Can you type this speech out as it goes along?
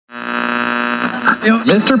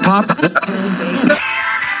Mr. Pop.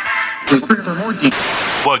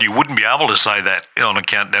 Well, you wouldn't be able to say that on a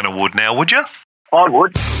countdown of wood now, would you? I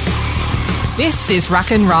would. This is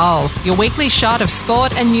Rock and Roll, your weekly shot of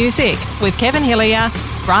sport and music with Kevin Hillier,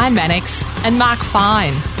 Brian Mannix and Mark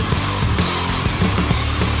Fine.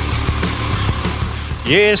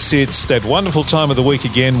 Yes, it's that wonderful time of the week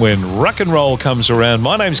again when Rock and Roll comes around.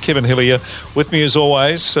 My name's Kevin Hillier. With me as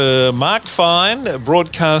always, Mark Fine,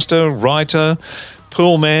 broadcaster, writer,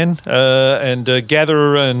 pool man, and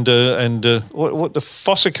gatherer and what the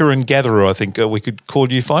fossicker and gatherer, I think we could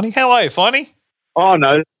call you, Finey. How are you, Finey? Oh,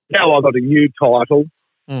 no. Now I've got a new title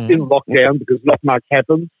in lockdown because not much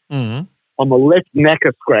happens. Mm. I'm a left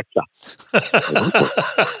knacker scratcher.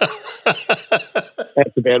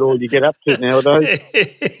 That's about all you get up to nowadays.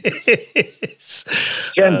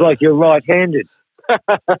 Sounds like you're right-handed.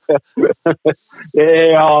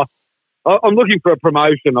 Yeah, I'm looking for a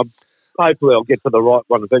promotion. Hopefully I'll get to the right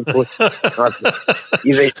one eventually.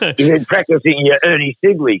 You've been practicing your Ernie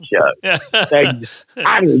Sigley show.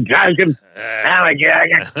 I'm joking. I'm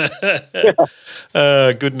joking.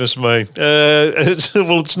 Goodness me.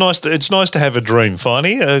 It's nice to have a dream,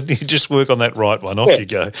 Finey. You just work on that right one. Off you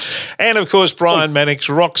go. And, of course, Brian Mannix,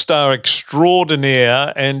 rock star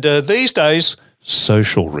extraordinaire, and these days,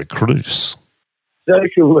 social recluse.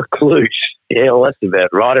 Social recluse. Yeah, well, that's about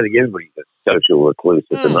right. I think everybody's a social recluse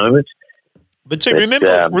at the moment. But see,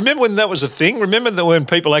 remember when that was a thing? Remember that when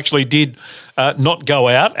people actually did not go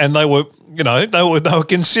out and they were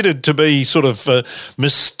considered to be sort of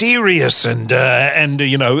mysterious and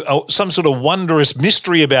some sort of wondrous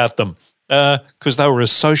mystery about them because they were a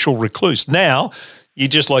social recluse. Now, you're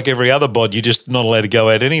just like every other bod. You're just not allowed to go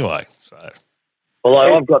out anyway. So,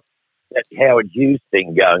 although I've got that Howard Hughes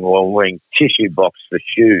thing going while I'm wearing tissue box for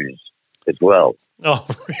shoes as well. Oh,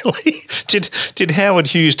 really? Did Howard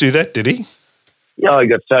Hughes do that, did he? Yeah, I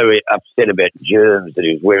got so upset about germs that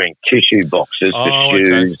he was wearing tissue boxes for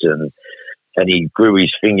shoes and he grew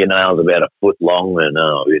his fingernails about a foot long and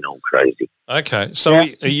all crazy. Okay. So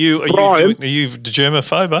are you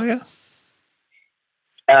germaphobe, are you?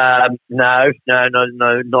 No,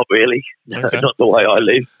 not really. Okay. Not the way I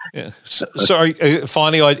live. Yeah. Sorry,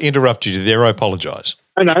 finally I interrupted you there. I apologise.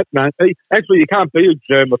 No. Actually, you can't be a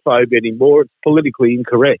germaphobe anymore. It's politically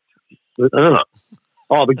incorrect.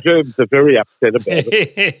 Oh, the germs are very upset about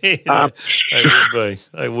it.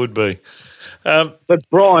 They would be. But,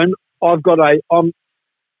 Brian, I've got can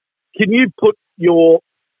you put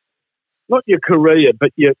not your career,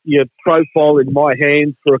 but your profile in my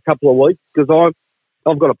hands for a couple of weeks? Because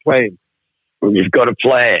I've got a plan. You've got a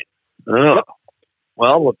plan. Oh.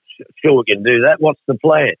 Well, sure we can do that. What's the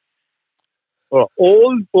plan?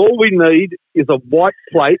 All we need is a white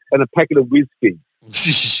plate and a packet of Whiz-Fiz.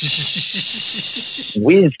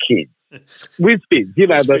 Whiz-Kids. Whiz-Fiz, yeah.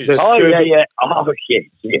 Oh, yes.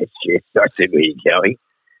 I see where you're going.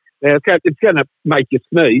 Now, it's going to make you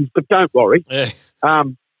sneeze, but don't worry. Yeah.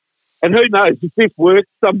 And who knows, if this works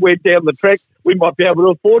somewhere down the track, we might be able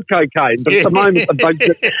to afford cocaine. But at the moment,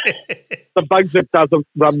 the budget doesn't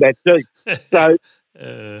run that deep. So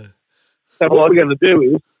what we're going to do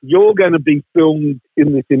is you're going to be filmed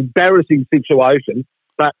in this embarrassing situation,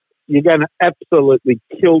 but you're going to absolutely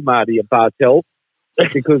kill Marty Bartel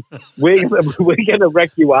because we're going to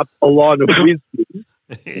rack you up a line of Whiz-Fiz.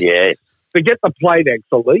 Yeah. Forget the plate,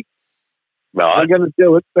 actually. Right. We're going to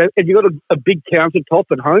do it. Have you got a big countertop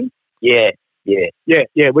at home? Yeah. We're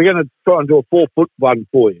going to try and do a 4-foot one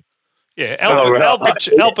for you. Yeah, Al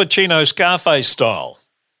Pacino Scarface style.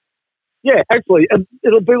 Yeah, actually,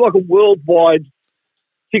 it'll be like a worldwide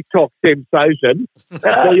TikTok sensation.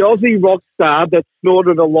 The Aussie rock star that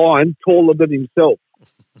snorted a line taller than himself.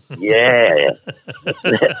 Yeah.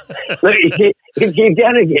 Look, if you're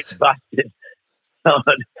going to get busted on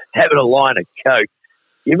having a line of coke,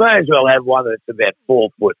 you may as well have one that's about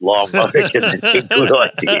 4 foot long. I reckon that's a good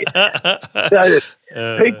idea. So that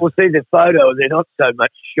people see the photo and they're not so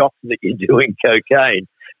much shocked that you're doing cocaine,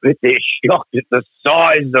 but they're shocked at the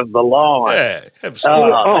size of the line. Yeah,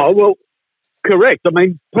 absolutely. Well, correct. I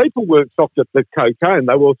mean, people weren't shocked at the cocaine.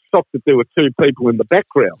 They were shocked that there were two people in the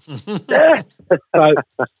background. I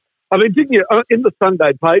mean, didn't you, in the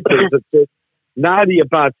Sunday papers, it said Nadia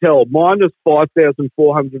Bartel minus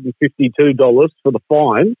 $5,452 for the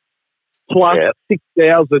fine, plus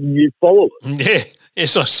 6,000 new followers. Yeah,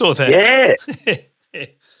 yes, I saw that. Yeah.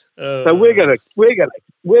 So we're gonna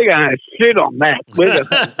shit on that.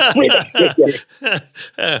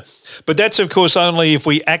 But that's of course only if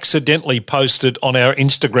we accidentally post it on our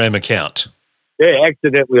Instagram account. Yeah,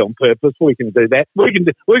 accidentally on purpose. We can do that. We can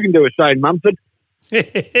do a Shane Mumford.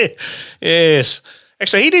 Yes.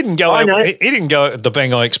 Actually, he didn't go. I know. He didn't go at the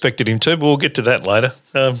bang I expected him to, but we'll get to that later.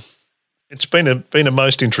 It's been a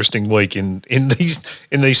most interesting week in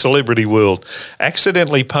these celebrity world.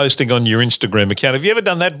 Accidentally posting on your Instagram account. Have you ever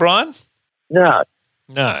done that, Brian? No.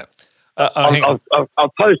 No. I've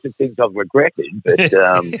posted things I've regretted, but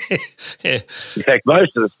Yeah. in fact,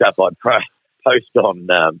 most of the stuff I post on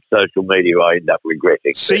social media, I end up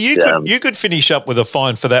regretting. So But, you could finish up with a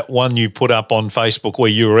fine for that one you put up on Facebook where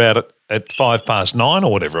you were out at 9:05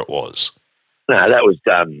 or whatever it was. No, that was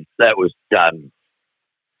done.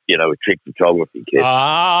 You know, with trick photography kit.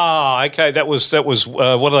 Ah, okay. That was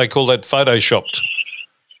what do they call that? Photoshopped.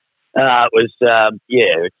 It was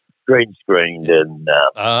it's green screened and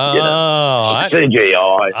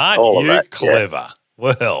CGI. Aren't all of you that. clever? Yeah.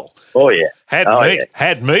 Well, Oh yeah.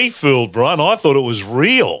 had me fooled, Brian. I thought it was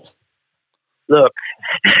real. Look,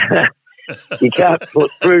 you can't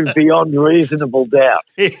prove beyond reasonable doubt.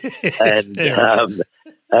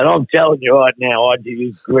 And I'm telling you right now, I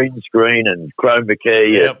use green screen and chroma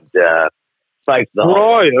key and fake the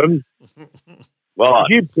Brian, Right.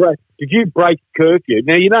 did you break curfew?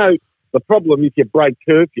 Now, you know, the problem if you break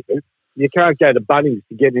curfew, you can't go to Bunnings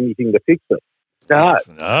to get anything to fix it. No.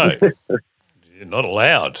 No, you're not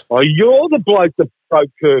allowed. Oh, you're the bloke that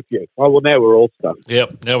broke curfew. Oh, well, now we're all stuck.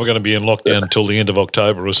 Yep. Now we're going to be in lockdown until the end of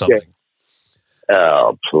October or something.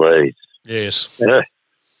 Oh, please. Yes. Yeah.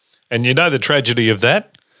 And you know the tragedy of that?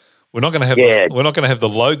 We're not going to have the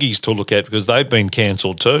Logies to look at because they've been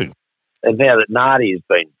cancelled too. And now that Nardi has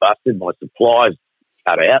been busted, my supply's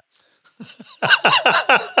cut out.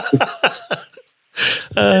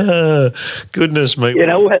 Goodness me. You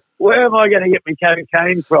know, where am I going to get my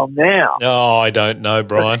cocaine from now? Oh, I don't know,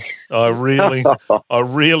 Brian. I really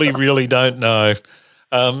don't know.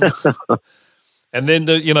 And then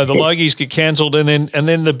the Logies get cancelled, and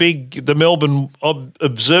then the Melbourne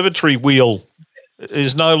Observatory wheel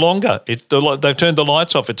is no longer. They've turned the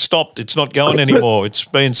lights off. It's stopped. It's not going anymore. It's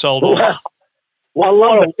been sold off.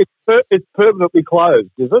 Well, it's permanently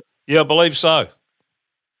closed, is it? Yeah, I believe so.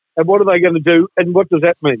 And what are they going to do? And what does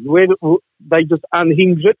that mean? Where do they just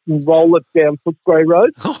unhinge it and roll it down Footscray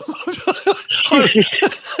Road?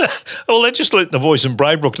 Well, let's just let the voice in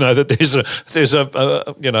Braybrook know that there's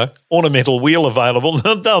a ornamental wheel available.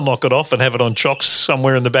 They'll knock it off and have it on chocks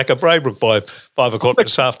somewhere in the back of Braybrook by 5 o'clock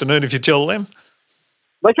this afternoon if you tell them.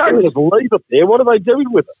 They can't just leave it there. What are they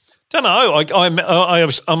doing with it? Don't know.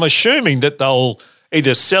 I'm assuming that they'll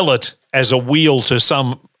either sell it as a wheel to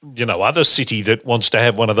some other city that wants to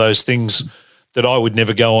have one of those things that I would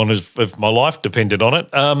never go on if my life depended on it,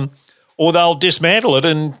 or they'll dismantle it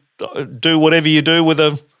and do whatever you do with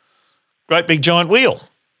a great big giant wheel.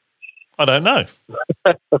 I don't know.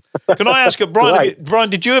 Can I ask you, Brian?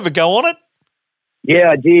 Brian, did you ever go on it?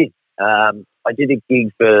 Yeah, I did. I did a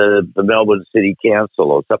gig for the Melbourne City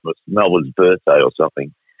Council or something. It's Melbourne's birthday or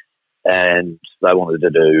something, and they wanted to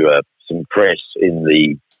do some press in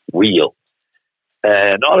the wheel.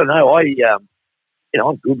 And I don't know,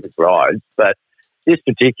 I'm good with rides, but this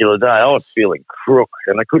particular day I was feeling crook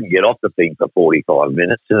and I couldn't get off the thing for 45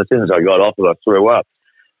 minutes. And as soon as I got off it, I threw up.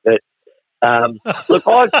 But look,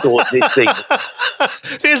 I thought this thing.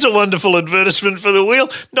 There's a wonderful advertisement for the wheel.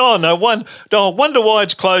 No, I wonder why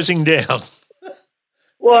it's closing down.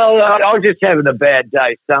 Well, I was just having a bad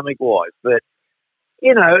day stomach-wise, but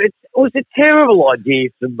it was a terrible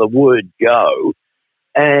idea from the word go.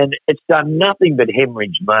 And it's done nothing but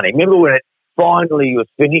hemorrhage money. Remember when it finally was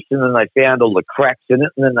finished and then they found all the cracks in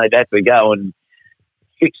it and then they'd have to go and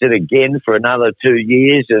fix it again for another 2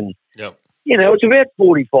 years? And, it's about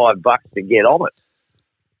 $45 to get on it.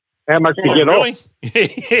 How much to get on?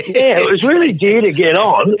 Yeah, it was really dear to get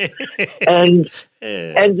on. And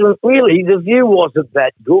really, the view wasn't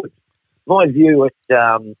that good. My view when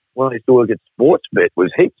I used to work at Sportsbet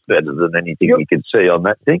was heaps better than anything you could see on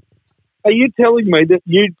that thing. Are you telling me that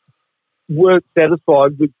you weren't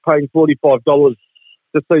satisfied with paying $45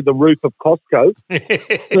 to see the roof of Costco?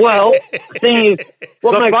 Well, the thing is,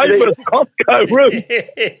 what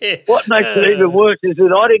makes it even worse is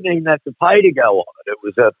that I didn't even have to pay to go on it. It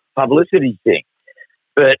was a publicity thing.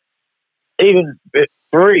 But even at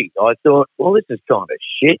free, I thought, well, this is kind of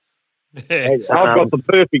shit. I've got the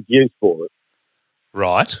perfect use for it.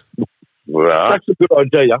 Right. That's a good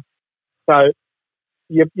idea. So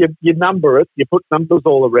you number it, you put numbers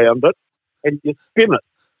all around it, and you spin it.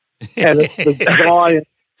 And it's the guy.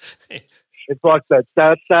 It's like that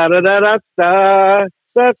da da da da da da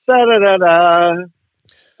da da da da,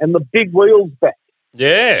 and the big wheels back.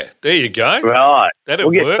 Yeah, there you go. Right,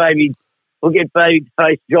 that'll work. We'll get baby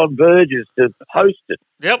face John Burgess to host it.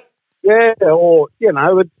 Yep. Yeah, or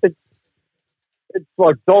it's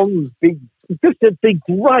like Don's big just it'd be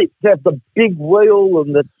great to have the big wheel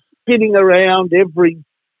and the spinning around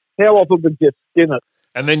how often would you spin it?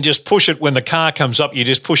 And then just push it when the car comes up. You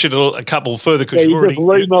just push it a couple further because you just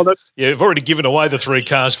lean on it. Yeah, you've already given away the 3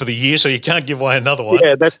 cars for the year, so you can't give away another one.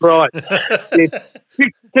 Yeah, that's right.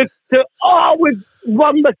 We've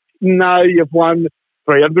won No, you've won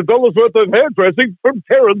 $300 worth of hairdressing from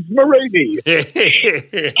Terence Marini.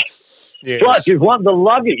 Yes. Plus, you've won the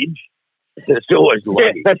luggage. It's always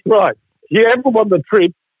luggage. Yeah, that's right. You haven't won the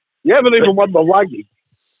trip. You haven't even won the luggage.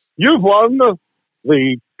 You've won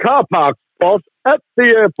the car park spot at the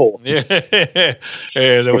airport. Yeah,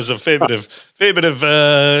 there was a fair bit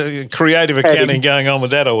of creative accounting going on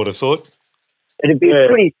with that, I would have thought. It'd be a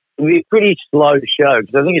pretty slow show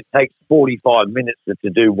because I think it takes 45 minutes to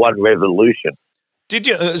do one revolution. Did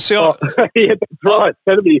you Yeah, that's right.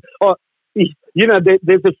 That'd be.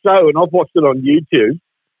 There's a show, and I've watched it on YouTube.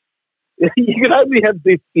 You could only have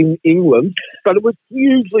this in England, but it was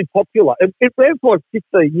hugely popular. It ran for like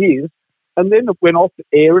 15 years, and then it went off the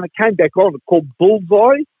air, and it came back on. It's called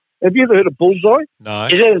Bullseye. Have you ever heard of Bullseye? No.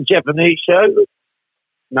 Is that a Japanese show?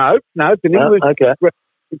 No, it's an English. Okay.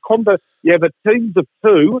 You have a teams of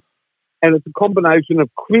 2, and it's a combination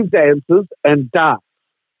of quiz answers and darts.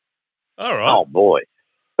 All right. Oh, boy.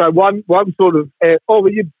 So one sort of,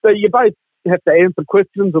 you both have to answer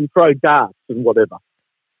questions and throw darts and whatever.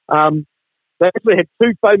 They actually had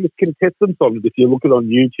 2 famous contestants on it if you look it on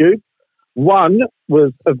YouTube. One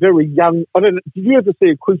was a very young, I don't know, did you ever see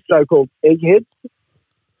a quiz show called Eggheads?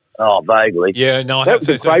 Oh, vaguely. Yeah, no, I have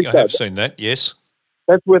seen that, yes.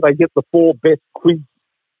 That's where they get the 4 best quiz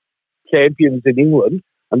champions in England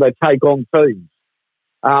and they take on teams.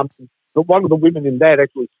 But one of the women in that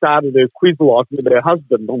actually started her quiz life with her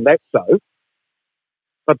husband on that show.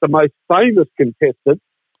 But the most famous contestant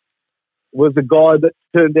was a guy that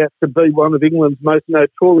turned out to be one of England's most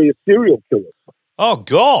notorious serial killers. Oh,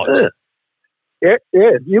 God. Yeah.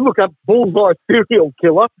 You look up Bullseye serial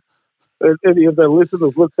killer, if any of the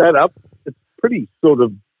listeners look that up, it's pretty sort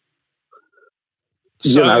of,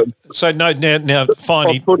 now,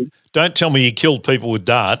 finally, don't tell me you killed people with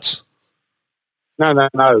darts. No.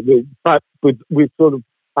 But with sort of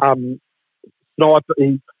sniper,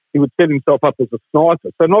 he would set himself up as a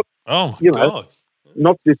sniper. So not, God.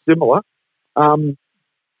 Not dissimilar.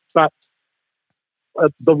 But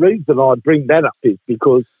the reason I bring that up is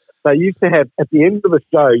because they used to have, at the end of the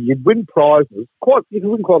show, you'd win prizes. You could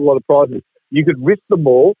win quite a lot of prizes. You could risk them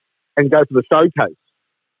all and go to the showcase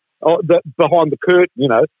behind the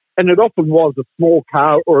curtain, and it often was a small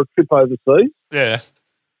car or a trip overseas. Yeah.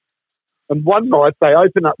 And one night they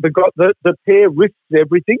open up, the pair risks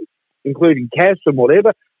everything, including cash and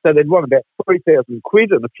whatever. So they'd won about 3,000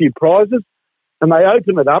 quid and a few prizes. And they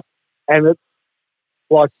open it up and it's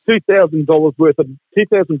like £2,000 worth of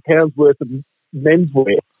 £2,000 worth of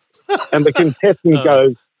menswear. And the contestant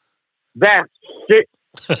goes, "That's shit."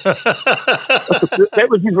 That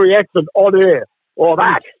was his reaction on air. "Oh,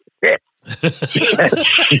 that's shit." That's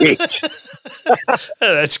shit.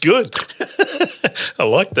 That's good. I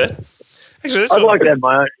like that. Actually, I'd like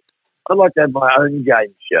to have my own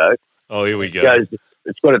game show. Oh, here we go.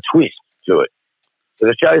 It's got a twist to it. So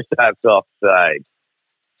the show starts off saying,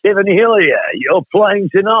 "Kevin Hillier, you're playing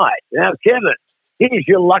tonight. Now, Kevin, here's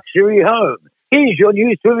your luxury home. Here's your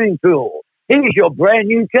new swimming pool. Here's your brand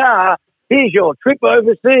new car. Here's your trip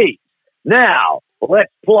overseas. Now,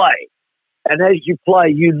 let's play." And as you play,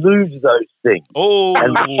 you lose those things. Oh,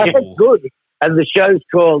 that's good. And the show's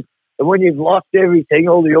called, and when you've lost everything,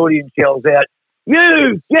 all the audience yells out,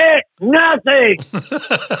 "You get nothing."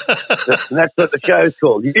 And that's what the show's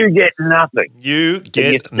called. You get nothing. You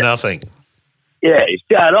get nothing. Yeah, you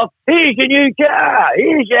start off, "Here's your new car.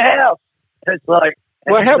 Here's your house." It's like,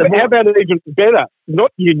 well, how about it even better?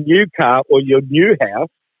 Not your new car or your new house.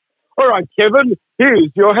 "All right, Kevin,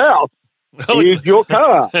 here's your house. Here's your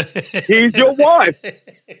car. Here's your wife.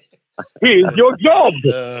 Here's your job.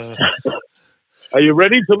 Are you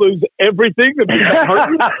ready to lose everything and be back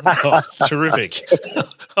home?" Oh, terrific.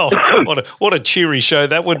 Oh, what a cheery show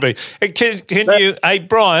that would be. Can you, hey,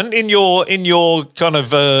 Brian, in your kind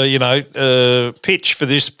of, pitch for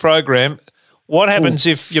this program, what happens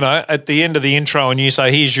if, at the end of the intro and you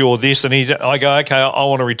say, "Here's your this," and I go, "Okay, I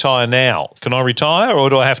want to retire now." Can I retire or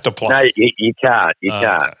do I have to play? No, you can't. You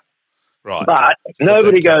can't. Right. But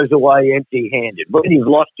nobody goes away empty-handed. When you've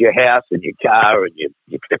lost your house and your car and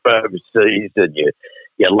your trip overseas and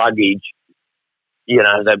your luggage,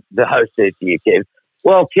 the host says to you, "Kev,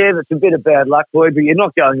 well, Kev, it's a bit of bad luck for you, but you're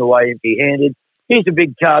not going away empty-handed. Here's a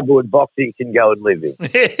big cardboard box that you can go and live in."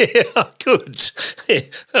 Yeah, good.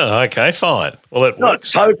 Oh, okay, fine. Well, that not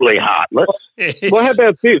works. Totally heartless. Well, how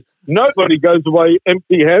about this? nobody goes away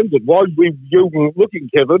empty-handed. While you were looking,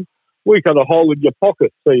 Kevin, we cut a hole in your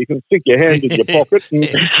pocket so you can stick your hand in your pocket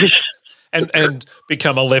and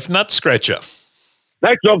become a left nut scratcher.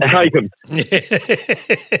 That job's taken.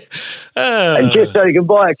 And just so you can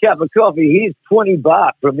buy a cup of coffee, here's 20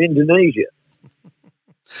 baht from Indonesia.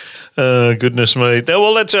 Goodness me.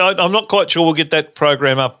 Well, I'm not quite sure we'll get that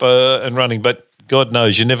program up and running, but God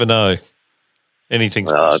knows, you never know.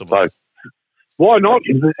 Anything's possible. Why not?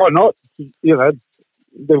 Why not? You know,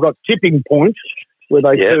 they've got tipping points where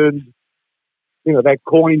they turn, you know, that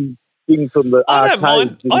coin thing from the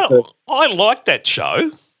arcade. I like that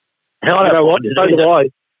show. I know what, so do I.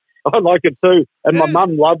 I like it too. And my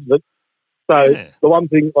mum loves it. So the one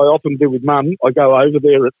thing I often do with mum, I go over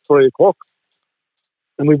there at 3 o'clock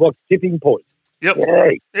and we watch Tipping Point. Yep.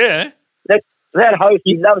 Yeah. That host,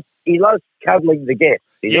 he loves cuddling the guests.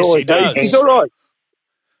 He does. He's all right.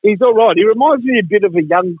 He's all right. He reminds me a bit of a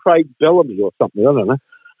young Craig Bellamy or something. I don't know.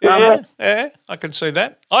 Yeah, I can see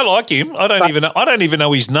that. I like him. I don't even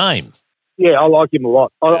know his name. Yeah, I like him a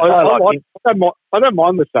lot. I don't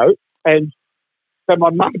mind the show. And so my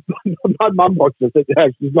mum watches it.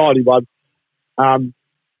 She's 91. I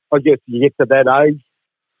guess you get to that age,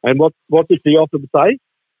 and what does she often say?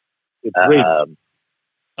 It's rigged.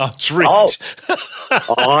 It's rigged.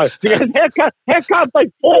 She goes, how can't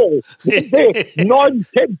they fall? They're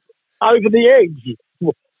 9/10 over the edge.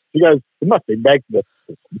 She goes, it must be magnet.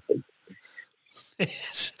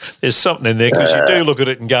 There's something in there because you do look at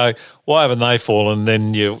it and go, why haven't they fallen?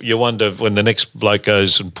 Then you wonder when the next bloke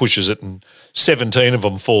goes and pushes it and 17 of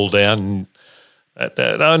them fall down.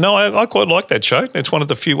 I quite like that show. It's one of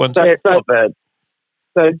the few ones. Not bad.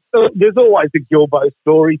 So there's always a Gilbo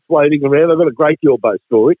story floating around. I've got a great Gilbo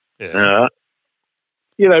story. Yeah.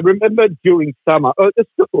 You know, remember during summer, it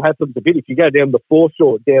still happens a bit if you go down the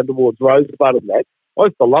foreshore, down towards Rosebud and that. I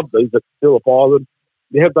used to love these at Phillip Island.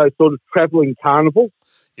 You have those sort of travelling carnivals.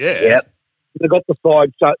 Yeah. Yep. They've got the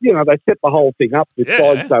side show. You know, they set the whole thing up with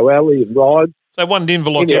side show alley and rides. They won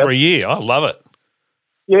Inverloch every year. I love it.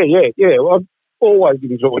 Yeah. Well, I've always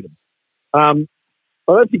enjoyed them.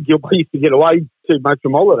 I don't think you used to get away too much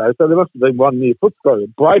from holidays, so there must have been one near Footscray or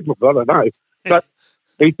Braybrook, I don't know. But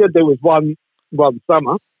he said there was one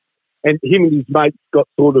summer, and him and his mates got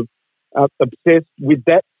sort of obsessed with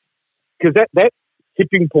that, because that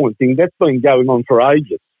tipping point thing, that's been going on for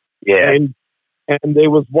ages. Yeah. And there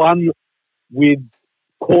was one with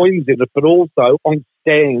coins in it, but also on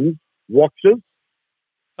stands, watches.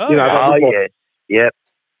 Yep.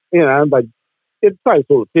 You know, it's the same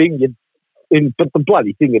sort of thing. But the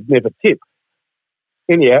bloody thing had never tipped.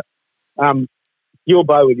 Anyhow,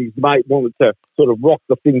 Gilbo and his mate wanted to sort of rock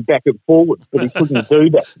the thing back and forward, but he couldn't do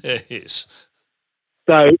that. Yes.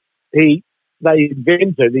 So they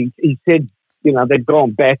invented. He said, you know, they'd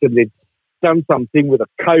gone back and they'd done something with a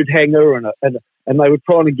coat hanger and they were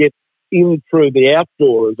trying to get in through the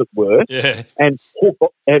outdoor, as it were, and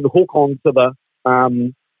hook onto the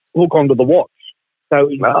watch. So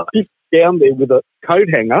he sits down there with a coat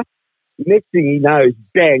hanger. Next thing he knows,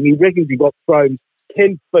 bang! He reckons he got thrown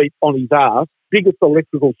 10 feet on his ass. Biggest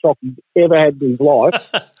electrical shock he's ever had in his life.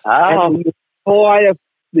 And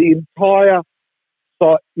the entire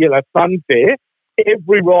funfair,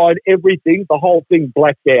 every ride, everything, the whole thing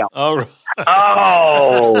blacked out. Oh,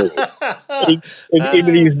 Him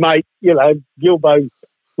and his mate, you know, Gilbo,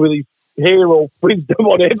 with his hair all frizzed and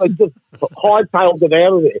whatever, just hightailed it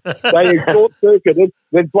out of there. They had short-circuited,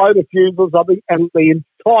 then blown a fuse or something, and the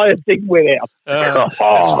entire thing went out.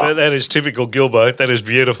 That is typical Gilbo. That is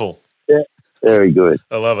beautiful. Yeah. Very good.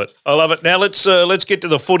 I love it. Now let's get to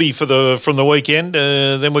the footy from the weekend.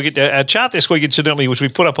 Then we'll get to our chart this week, incidentally, which we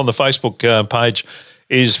put up on the Facebook page,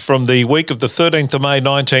 is from the week of the 13th of May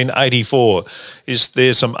 1984.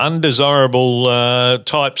 There's some undesirable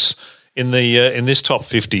types in this top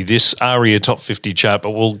 50, this ARIA top 50 chart,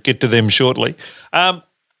 but we'll get to them shortly. What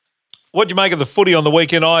do you make of the footy on the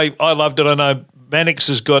weekend? I loved it. I know Mannix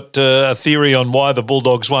has got a theory on why the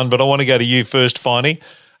Bulldogs won, but I want to go to you first, Finey.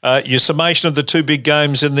 Your summation of the two big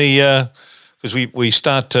games in the because we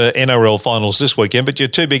start NRL finals this weekend, but your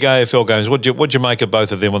two big AFL games. What'd you make of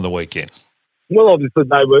both of them on the weekend? Well, obviously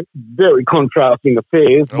they were very contrasting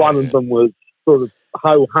affairs. One of them was sort of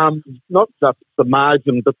ho-hum, not just the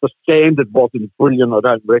margin, but the standard wasn't brilliant, I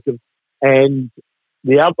don't reckon. And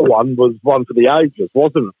the other one was one for the ages,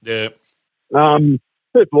 wasn't it? Yeah.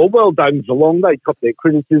 First of all, well done Geelong. They got their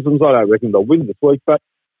criticisms. I don't reckon they'll win this week, but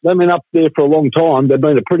they've been up there for a long time. They've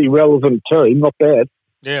been a pretty relevant team, not bad.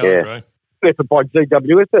 Yeah, I agree. Effort by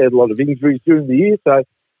GWS. They had a lot of injuries during the year, so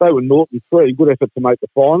they were 0-3. Good effort to make the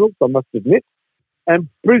finals, I must admit. And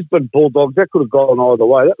Brisbane Bulldogs, that could have gone either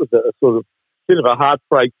way. That was a sort of bit of a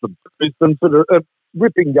heartbreak for Brisbane, sort of a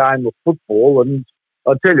ripping game of football. And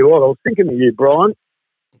I tell you what, I was thinking of you, Brian.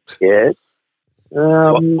 Yeah.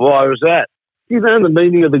 Why was that? Do you know the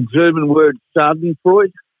meaning of the German word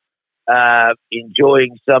Schadenfreude?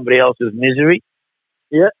 Enjoying somebody else's misery.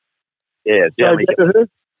 Yeah. Yeah. Joe Danaher?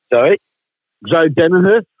 Sorry? Joe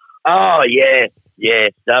Danaher? Oh, yeah.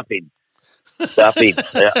 Stuffing.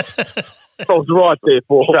 Yeah. I was right there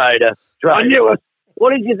for Trader. I knew it.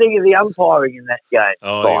 What did you think of the umpiring in that game?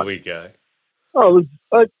 Oh, here we go.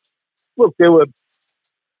 Look, there were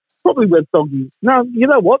probably went doggy. No, you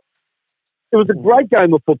know what? It was a great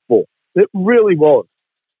game of football. It really was.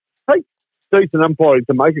 Take decent umpiring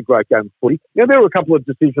to make a great game of footy. Now, there were a couple of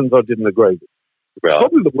decisions I didn't agree with. Right.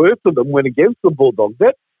 Probably the worst of them went against the Bulldogs.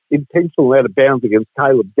 That intentional out of bounds against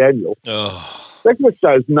Caleb Daniel. Oh. That just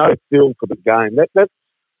shows no feel for the game. That's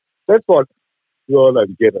like, I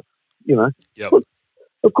don't get it, you know. Yep. But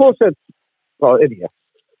of course, that's, well, anyhow.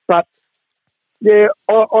 But, yeah,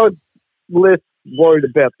 I'm less worried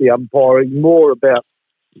about the umpiring, more about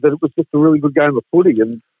that it was just a really good game of footy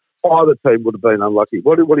and either team would have been unlucky.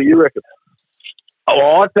 What do you reckon?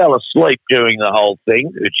 Oh, I fell asleep during the whole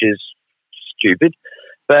thing, which is stupid.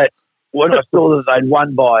 But when I saw that they'd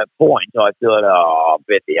won by a point, I thought, I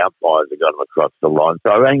bet the umpires have got them across the line.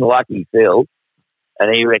 So I rang Lucky Phil,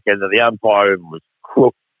 and he reckoned that the umpiring was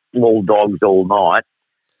crook Bulldogs all night.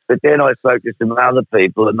 But then I spoke to some other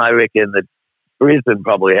people, and they reckon that Brisbane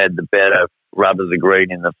probably had the better rub of the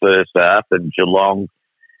green in the first half, and Geelong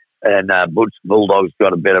and Bulldogs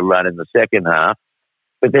got a better run in the second half.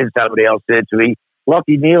 But then somebody else said to me,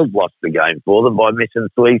 Lockie Neal's lost the game for them by missing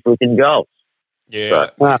 3 freaking goals. Yeah,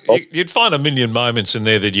 you'd find a million moments in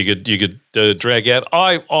there that you could drag out.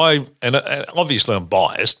 I obviously I'm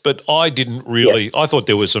biased, but I didn't really. Yeah. I thought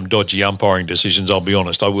there were some dodgy umpiring decisions. I'll be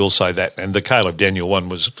honest. I will say that, and the Caleb Daniel one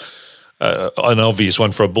was an obvious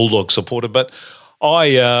one for a Bulldog supporter. But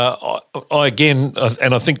I again,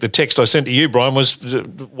 and I think the text I sent to you, Brian, was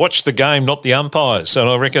watch the game, not the umpires. And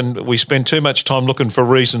I reckon we spend too much time looking for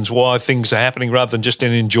reasons why things are happening rather than just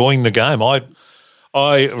in enjoying the game. I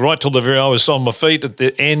right till the very I was on my feet at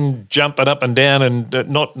the end, jumping up and down, and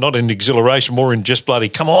not in exhilaration, more in just bloody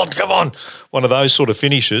come on, one of those sort of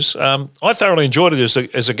finishes. I thoroughly enjoyed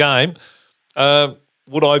it as a game.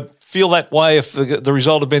 Would I feel that way if the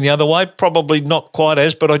result had been the other way? Probably not quite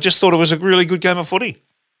as, but I just thought it was a really good game of footy.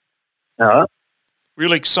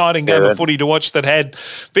 Really exciting game of footy to watch that had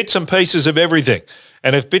bits and pieces of everything.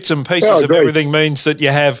 And if bits and pieces of everything means that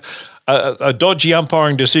you have a dodgy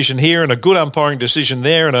umpiring decision here and a good umpiring decision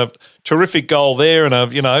there and a terrific goal there and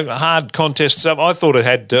a hard contest stuff, I thought it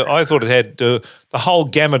had the whole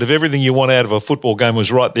gamut of everything you want out of a football game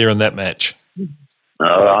was right there in that match.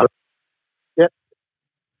 Yep.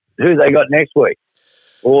 Who they got next week?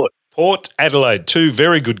 Port Adelaide, 2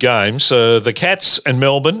 very good games. The Cats and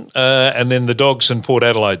Melbourne, and then the Dogs and Port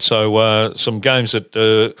Adelaide. So some games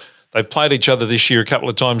that. They've played each other this year a couple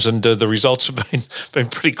of times, and the results have been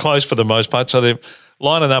pretty close for the most part. So they're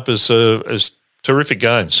lining up as terrific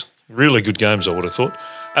games, really good games. I would have thought.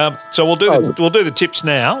 So we'll do the tips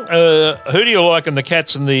now. Who do you like in the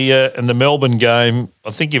Cats and the Melbourne game?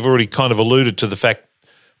 I think you've already kind of alluded to the fact,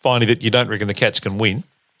 finally, that you don't reckon the Cats can win.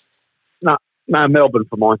 No, Melbourne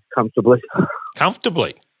for mine, comfortably.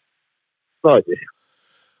 Comfortably. Oh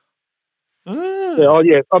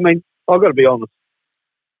yeah. I mean, I've got to be honest.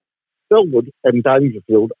 Selwood and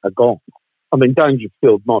Dangerfield are gone. I mean,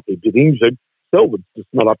 Dangerfield might be a bit injured. Selwood's just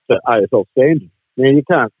not up to AFL standards. Now, you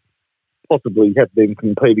can't possibly have them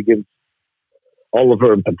compete against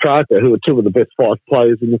Oliver and Petrarca, who are 2 of the best 5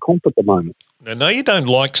 players in the comp at the moment. Now, no, you don't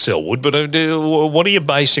like Selwood, but what are you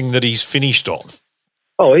basing that he's finished on?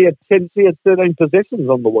 Oh, he had 13 possessions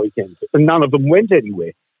on the weekend, and none of them went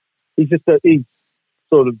anywhere. He's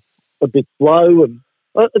sort of a bit slow, and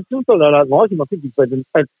it's just that I don't like him. I think he's been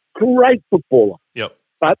a great footballer. Yep.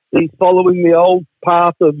 But he's following the old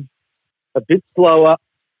path of a bit slower,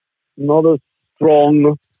 not as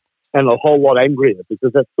strong, and a whole lot angrier,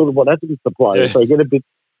 because that's sort of what happens to players. Yeah. They get a bit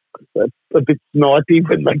snipey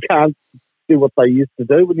when they can't do what they used to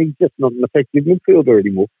do, and he's just not an effective midfielder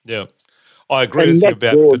anymore. Yeah. I agree with you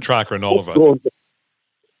about Petrarca and Oliver.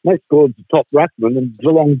 Matt Gordon's the top ruckman, and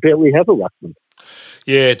Geelong barely have a ruckman.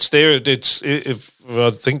 Yeah, it's there. I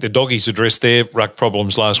think the Doggies addressed their ruck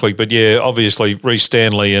problems last week, but yeah, obviously Reece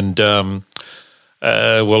Stanley and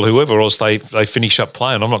whoever else they finish up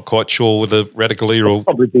playing. I'm not quite sure whether Radicalea or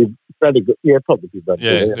probably be Radicalea. Yeah, probably be Radicalea.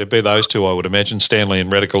 Yeah, it'd be those 2, I would imagine, Stanley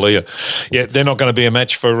and Radicalea. Yeah, they're not going to be a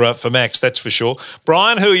match for Max, that's for sure.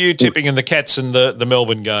 Brian, who are you tipping in the Cats and the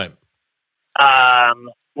Melbourne game?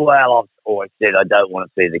 Well, I've always said I don't want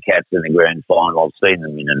to see the Cats in the grand final. I've seen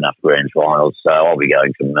them in enough grand finals, so I'll be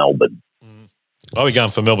going for Melbourne. I'll be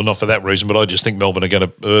going for Melbourne, not for that reason, but I just think Melbourne are going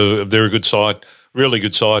to. They're a good side, really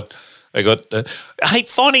good side. They got. Hey,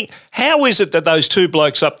 Finey, how is it that those two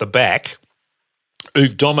blokes up the back,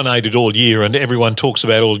 who've dominated all year and everyone talks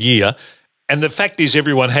about all year, and the fact is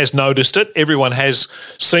everyone has noticed it, everyone has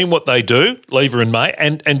seen what they do, Lever and May,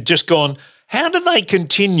 and just gone, how do they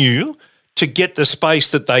continue to get the space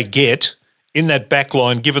that they get in that back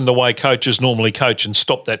line, given the way coaches normally coach, and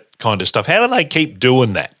stop that kind of stuff? How do they keep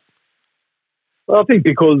doing that? Well, I think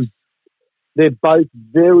because they're both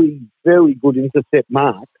very, very good intercept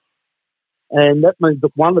marks, and that means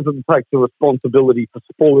that one of them takes the responsibility for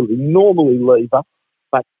spoiling, normally Lever,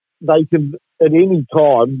 but they can, at any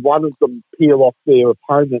time, one of them peel off their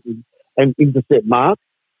opponent and intercept mark.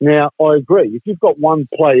 Now, I agree. If you've got one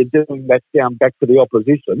player doing that down back to the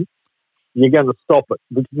opposition, you're going to stop it,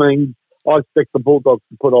 which means I expect the Bulldogs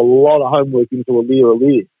to put a lot of homework into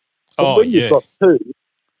Aliir. But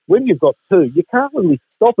when you've got two, you can't really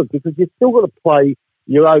stop it because you've still got to play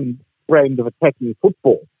your own brand of attacking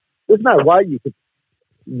football. There's no way you could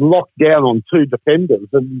lock down on two defenders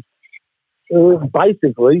and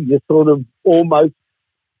basically you almost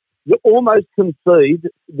concede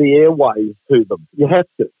the airways to them. You have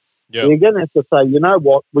to. Yep. You're going to have to say, you know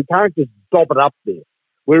what, we can't just dop it up there.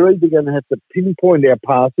 We're either going to have to pinpoint our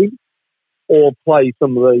passing or play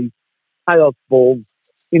some of these chaos balls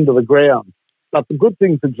into the ground. But the good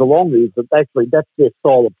thing for Geelong is that actually that's their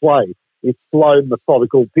style of play. It's slow,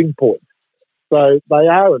 methodical pinpoint. So they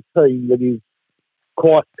are a team that is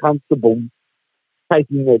quite comfortable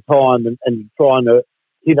taking their time and trying to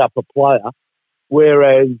hit up a player,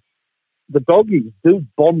 whereas the Doggies do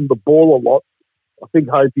bomb the ball a lot. I think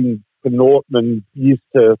hoping for Nortman, used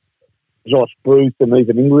to Josh Bruce and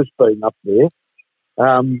even English being up there.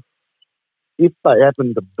 If they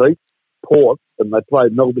happen to beat Port and they play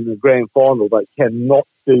Melbourne in the grand final, they cannot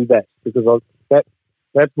do that because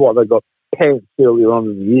that's why they got pants earlier on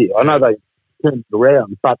in the year. I know they turned it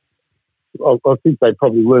around, but I think they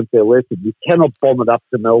probably learnt their lesson. You cannot bomb it up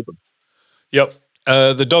to Melbourne. Yep.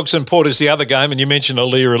 The Dogs and Port is the other game, and you mentioned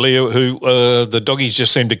Aliir, who the Doggies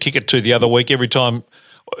just seemed to kick it to the other week every time.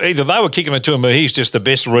 Either they were kicking it to him or he's just the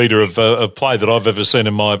best reader of play that I've ever seen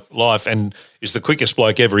in my life and is the quickest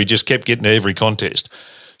bloke ever. He just kept getting to every contest.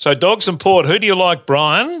 So Dogs and Port, who do you like,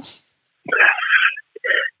 Brian?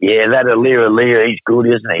 Yeah, that Aliir, he's good,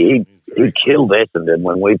 isn't he? He killed Essendon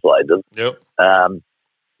when we played them. Yep.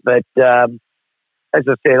 But as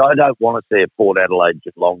I said, I don't want to see a Port Adelaide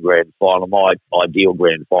Geelong grand final. My ideal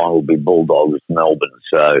grand final would be Bulldogs Melbourne.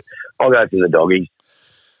 So I'll go to the Doggies.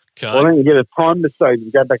 Okay. Why don't you get a time machine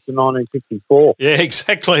and go back to 1954? Yeah,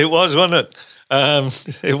 exactly. It was, wasn't it?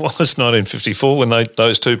 It was 1954 when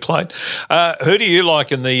those two played. Who do you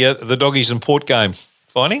like in the Doggies and Port game,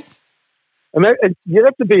 Finey? And you'd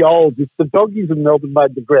have to be old. If the Doggies and Melbourne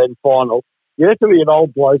made the grand final, you'd have to be an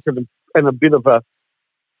old bloke and a bit of a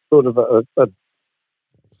sort of a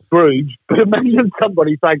Scrooge. But imagine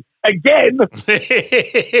somebody saying, again?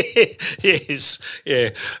 Yes, yeah.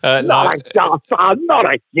 Not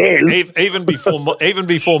again. Even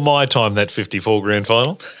before my time, that 54 grand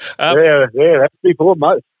final. Yeah, that's before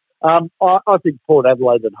most. I think Port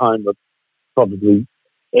Adelaide at home would probably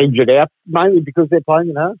edge it out, mainly because they're playing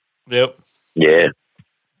at home. Yep. Yeah.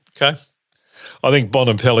 Okay. I think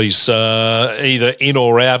Bonampelli's either in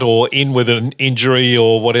or out or in with an injury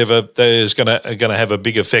or whatever is going to have a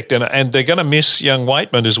big effect. And they're going to miss young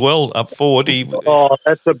Waitman as well up forward.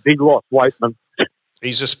 That's a big loss, Waitman.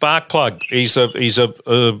 He's a spark plug. He's a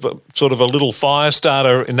sort of a little fire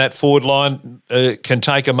starter in that forward line, can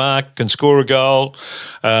take a mark, can score a goal.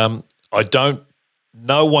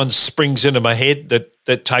 No one springs into my head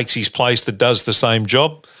that takes his place that does the same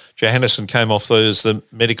job. Johannesson came off as the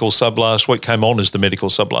medical sub last week, came on as the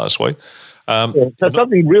medical sub last week. So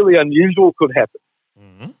something really unusual could happen.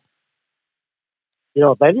 Mm-hmm. You know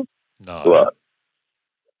what that is? No.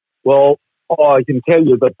 What? Well, I can tell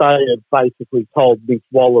you that they have basically told Mitch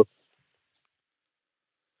Wallace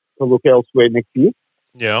to look elsewhere next year.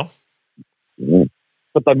 Yeah.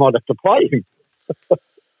 But they might have to play him.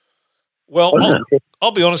 Well,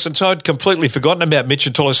 I'll be honest, and so I'd completely forgotten about Mitch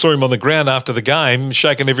until I saw him on the ground after the game,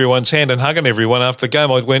 shaking everyone's hand and hugging everyone after the game.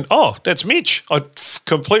 I went, oh, that's Mitch. I'd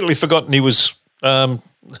completely forgotten he was there.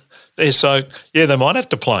 So, yeah, they might have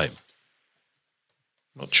to play him.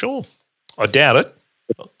 Not sure. I doubt it.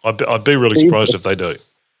 I'd be really surprised if they do.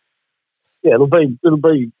 Yeah, it'll be.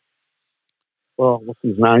 Well, what's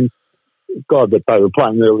his name? God, that they were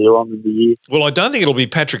playing earlier on in the year. Well, I don't think it'll be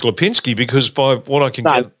Patrick Lipinski because by what I can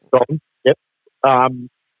get. Wrong. Yep.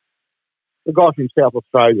 The guy from South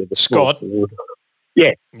Australia, Scott.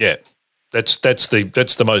 Yeah. Yeah. That's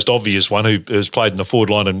the most obvious one who has played in the forward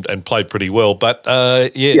line and played pretty well. But,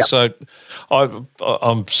 so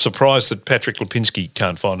I'm surprised that Patrick Lipinski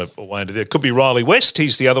can't find a way into there. It could be Riley West.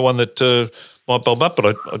 He's the other one that might bulb up, but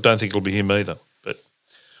I don't think it'll be him either. But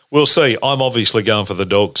we'll see. I'm obviously going for the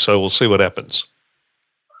Dogs, so we'll see what happens.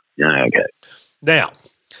 Okay. Now,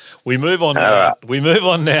 we move on. We move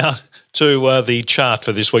on now to the chart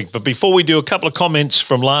for this week. But before we do, a couple of comments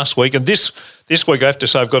from last week. And this week, I have to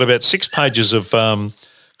say, I've got about 6 pages of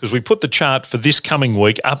because we put the chart for this coming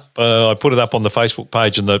week up. I put it up on the Facebook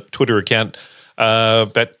page and the Twitter account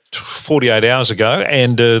about 48 hours ago,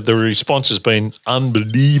 and the response has been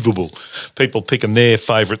unbelievable. People picking their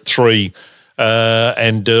favourite 3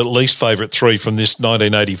 and least favourite 3 from this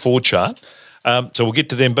 1984 chart. So we'll get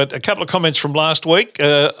to them. But a couple of comments from last week.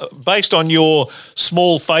 Based on your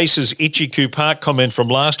Small Faces Itchy-Coo Park comment from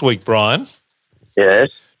last week, Brian. Yes.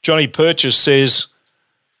 Johnny Purchase says,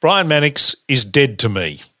 Brian Mannix is dead to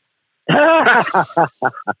me.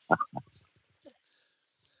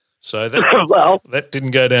 So that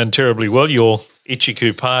didn't go down terribly well, your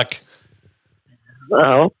Itchy-Coo Park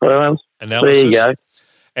analysis. There you go.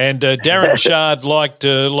 And Darren Shard liked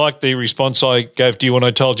the response I gave to you when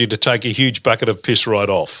I told you to take a huge bucket of piss right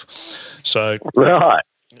off. So right.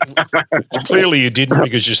 Clearly you didn't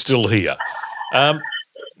because you're still here.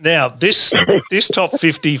 Now this top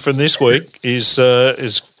 50 from this week is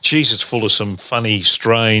it's full of some funny,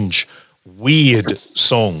 strange, weird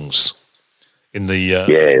songs in the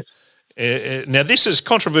yes. Now, this is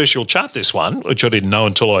controversial chart, this one, which I didn't know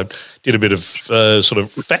until I did a bit of sort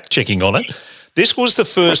of fact-checking on it. This was the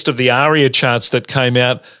first of the ARIA charts that came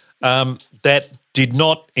out that did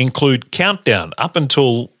not include Countdown. Up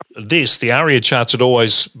until this, the ARIA charts had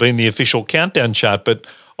always been the official Countdown chart, but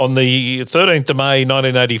on the 13th of May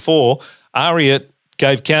 1984, ARIA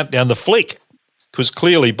gave Countdown the flick, because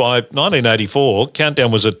clearly by 1984,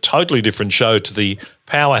 Countdown was a totally different show to the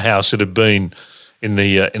powerhouse it had been in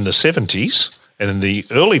the 70s, and in the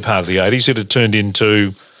early part of the 80s, it had turned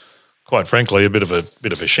into, quite frankly, a bit of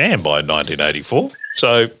a sham by 1984.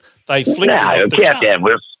 So they flicked it off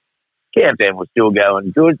the Countdown was still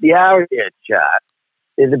going good. The ARIA chart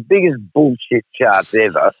is the biggest bullshit charts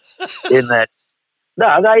ever. In that,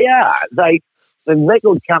 no, they are. The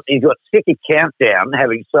record companies got sick of Countdown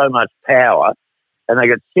having so much power, and they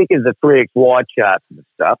got sick of the 3XY charts and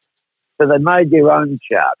stuff. So they made their own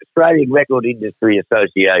chart, Australian Record Industry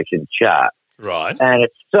Association chart. Right. And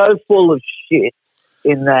it's so full of shit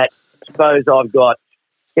in that, suppose I've got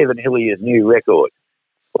Kevin Hillier's new record.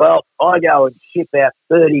 Well, I go and ship out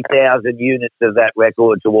 30,000 units of that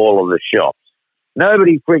record to all of the shops.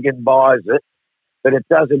 Nobody friggin' buys it, but it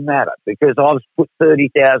doesn't matter because I've put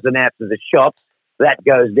 30,000 out to the shops. That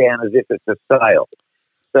goes down as if it's a sale.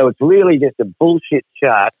 So it's really just a bullshit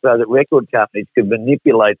chart so that record companies can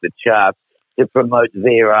manipulate the charts to promote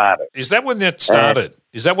their artists. Is that when that started?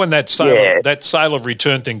 Is that when that sale of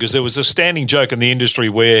return thing? Because there was a standing joke in the industry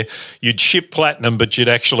where you'd ship platinum, but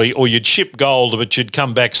you'd ship gold, but you'd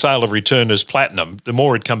come back sale of return as platinum. The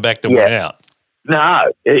more it'd come back, the more out.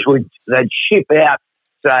 No, they'd ship out,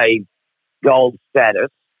 say, gold status,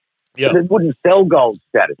 but it wouldn't sell gold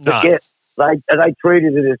status. No. But yet they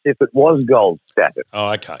treated it as if it was gold status.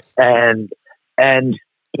 Oh, okay. And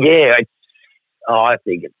yeah, I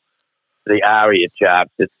think it's the ARIA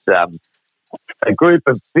charts. It's a group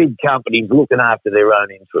of big companies looking after their own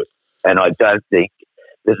interests, and I don't think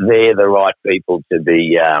that they're the right people to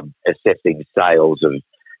be assessing sales of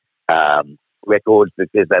records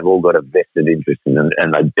because they've all got a vested interest in them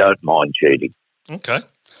and they don't mind cheating. Okay.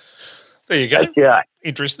 There you go. Okay.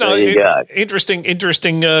 Interesting.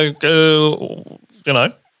 Interesting.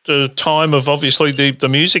 The time of obviously the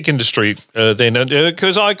music industry then,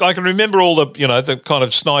 because I can remember all the the kind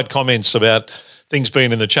of snide comments about things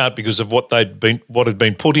being in the chart because of what had been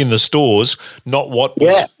put in the stores, not what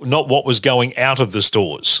was going out of the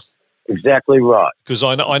stores. Exactly right. Because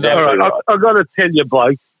I know. All right, I've got to tell you,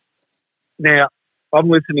 bloke. Now I'm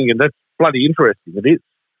listening, and that's bloody interesting. It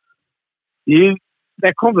is.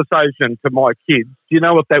 That conversation to my kids, do you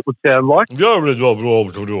know what that would sound like? Ooh,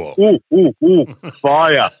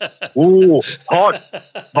 fire. Ooh, hot,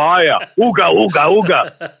 fire. Ooga, ooga,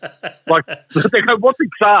 ooga. Like, they go, what's a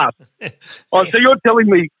class? Oh, so you're telling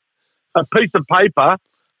me a piece of paper,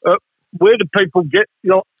 where do people get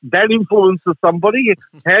that influences somebody?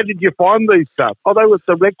 How did you find these stuff? Oh, they were at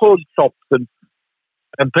the record shops and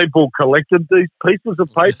people collected these pieces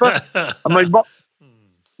of paper. I mean,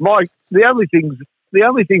 the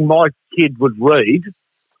only thing my kid would read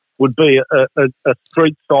would be a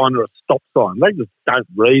street sign or a stop sign. They just don't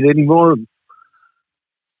read anymore. And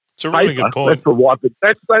It's a really good point. That's for wiping.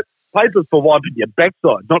 That's paper's for wiping your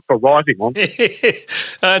backside, not for writing on.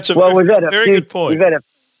 That's a Well, we've had a very few, good point.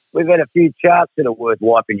 We've had a few charts that are worth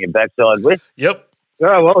wiping your backside with. Yep.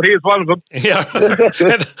 Oh, well, here's one of them. Yeah,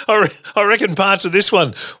 and I reckon parts of this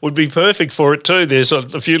one would be perfect for it too. There's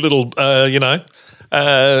a few little,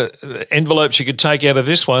 envelopes you could take out of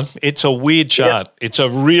this one. It's a weird chart. Yep. It's a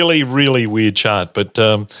really, really weird chart. But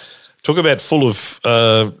talk about full of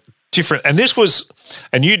different. And this was,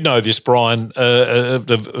 and you'd know this, Brian,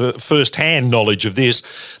 the first-hand knowledge of this.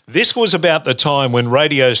 This was about the time when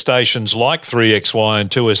radio stations like 3XY and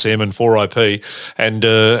 2SM and 4IP,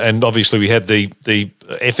 and obviously we had the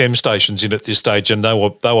FM stations in at this stage, and they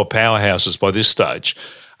were powerhouses by this stage.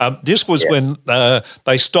 This was when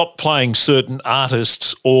they stopped playing certain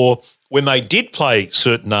artists, or when they did play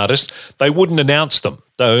certain artists, they wouldn't announce them.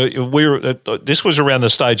 This was around the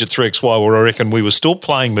stage at 3XY where I reckon we were still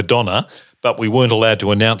playing Madonna, but we weren't allowed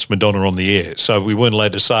to announce Madonna on the air. So we weren't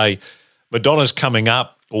allowed to say Madonna's coming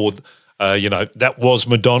up, or that was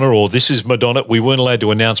Madonna, or this is Madonna. We weren't allowed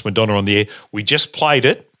to announce Madonna on the air. We just played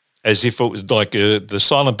it as if it was like the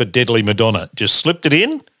silent but deadly Madonna. Just slipped it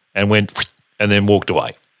in and went and then walked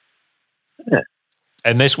away. Yeah.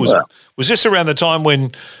 And this was this around the time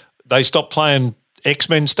when they stopped playing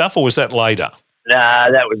X-Men stuff, or was that later? Nah,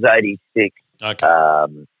 that was 86.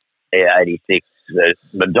 Okay. 86. There's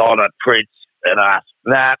Madonna, Prince, and us.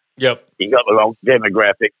 Nah, Yep. you got the wrong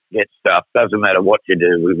demographic. Get stuff. Doesn't matter what you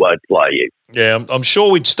do, we won't play you. Yeah, I'm sure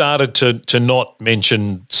we'd started to not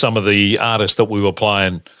mention some of the artists that we were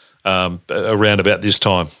playing around about this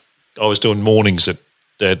time. I was doing mornings at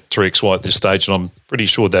 3XY at this stage, and I'm pretty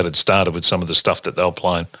sure that had started with some of the stuff that they were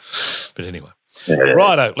playing. But anyway.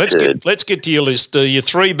 Righto, let's get to your list. Your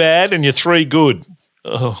 3 bad and your 3 good.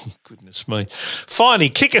 Oh, goodness me. Finally,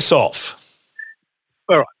 kick us off.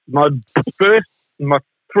 All right. My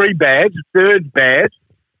 3 bad, third bad.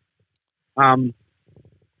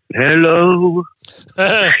 Hello.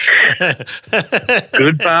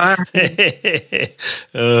 Goodbye. Is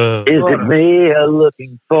it me you're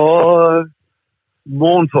looking for?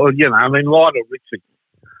 Mournful, Lionel Richie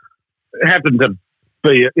happened to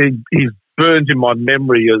be, he's burned in my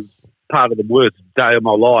memory as part of the worst day of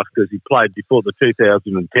my life because he played before the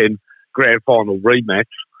 2010 grand final rematch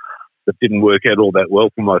that didn't work out all that well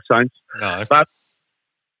for my Saints. No. But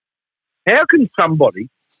how can somebody,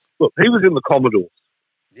 look, he was in the Commodores.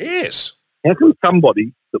 Yes. How can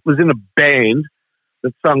somebody that was in a band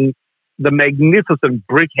that sung The Magnificent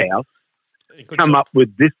Brick House come up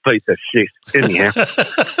with this piece of shit anyhow?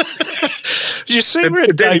 Did you see where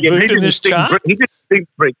it debuted in this chart? He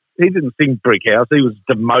didn't sing Brick House. He was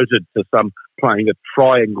demoted to playing a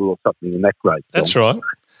triangle or something in that great song. That's right.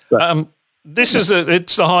 So, this is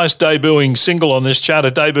it's the highest debuting single on this chart.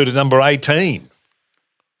 It debuted at number 18.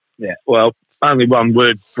 Yeah, well, only one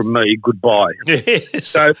word from me, goodbye. Yes.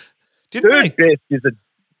 So third best is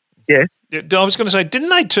yes. I was going to say, didn't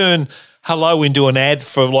they turn Hello into an ad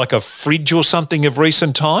for like a fridge or something of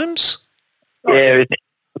recent times? Yeah,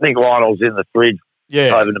 I think Lionel's in the fridge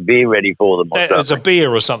having a beer ready for them. It's a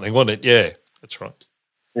beer or something, wasn't it? Yeah, that's right.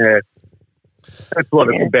 Yeah, that's what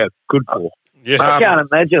it's about. Good for. Yeah. I can't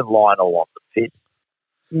imagine Lionel on the pitch.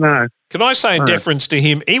 No. Can I say in deference to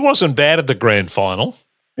him, he wasn't bad at the grand final.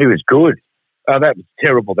 He was good. Oh, that was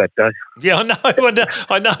terrible that day. Yeah,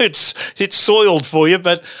 I know it's soiled for you,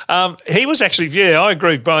 but he was actually, I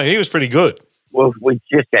agree, Brian, he was pretty good. Well, we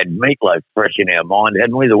just had Meatloaf fresh in our mind,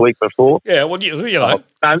 hadn't we, the week before? Yeah, well, you know.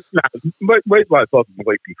 No, Meatloaf wasn't the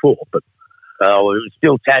week before, but... it was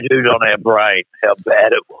still tattooed on our brain how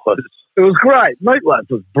bad it was. It was great. Meatloaf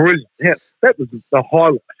was brilliant. Yeah, that was the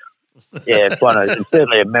highlight. Yeah, it's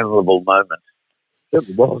certainly a memorable moment.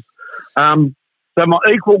 It was. So my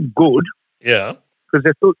equal good... Yeah.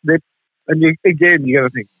 Because you're going to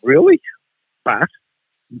think, really? But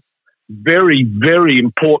very, very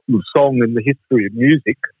important song in the history of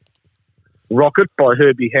music, Rocket by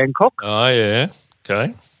Herbie Hancock. Oh, yeah.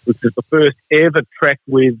 Okay. Which is the first ever track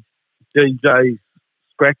with DJs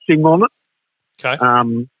scratching on it. Okay.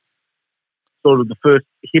 Sort of the first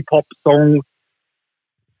hip-hop song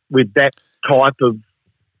with that type of...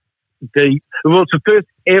 Well, it's the first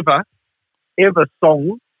ever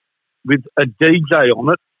song with a DJ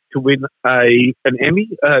on it to win an Emmy,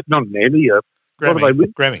 not an Emmy, Grammy. What do they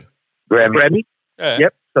win? Grammy. Yeah.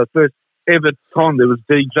 Yep. So first ever time there was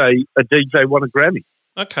a DJ won a Grammy.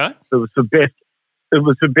 Okay. It was the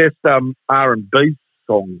best R&B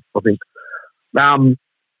song, I think.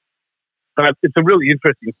 But it's a really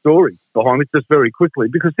interesting story behind it, just very quickly,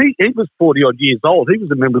 because he was 40-odd years old. He was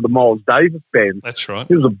a member of the Miles Davis band. That's right.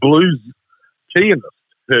 He was a blues pianist,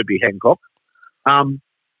 Herbie Hancock.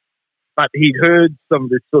 But he'd heard some of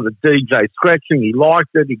this sort of DJ scratching. He liked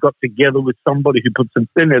it. He got together with somebody who put some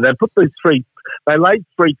in there. They laid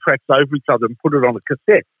 3 tracks over each other and put it on a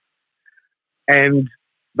cassette. And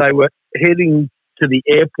they were heading to the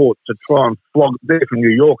airport to try and flog it. They're from New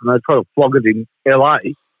York, and they tried to flog it in LA.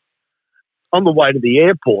 On the way to the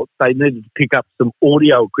airport, they needed to pick up some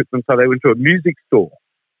audio equipment, so they went to a music store.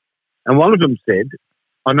 And one of them said,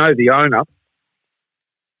 I know the owner.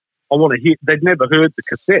 I want to hear. They'd never heard the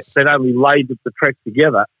cassette. They'd only laid the tracks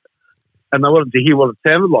together, and they wanted to hear what it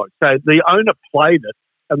sounded like. So the owner played it,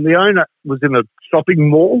 and the owner was in a shopping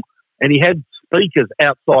mall, and he had speakers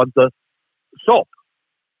outside the shop,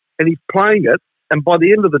 and he's playing it. And by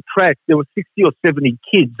the end of the track, there were 60 or 70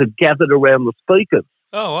 kids had gathered around the speakers.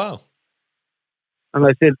 Oh, wow. And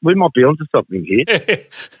they said, we might be onto something here.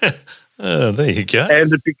 Oh, there you go.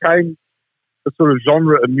 And it became a sort of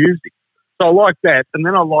genre of music. So I like that. And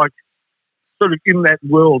then I like, sort of in that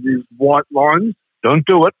world is White Lines. Don't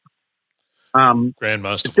do it.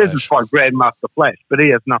 Grandmaster it says Flash. it's by Grandmaster Flash, but he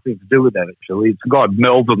has nothing to do with that, actually. It's a guy,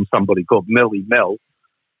 Melvin, somebody called Melly Mel.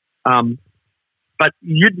 But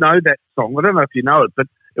you'd know that song. I don't know if you know it, but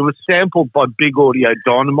it was sampled by Big Audio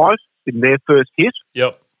Dynamite in their first hit.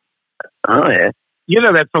 Yep. Oh, yeah. You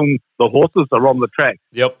know that song, The Horses Are on the Track?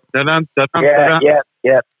 Yep. Dun-dun, dun-dun, dun-dun.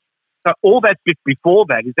 Yeah. So all that bit before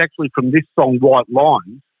that is actually from this song, White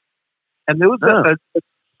Lines. And there was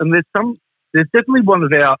there's definitely one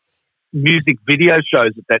of our music video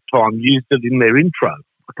shows at that time used it in their intro.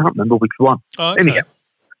 I can't remember which one. Oh, okay. Anyhow,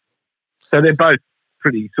 so they're both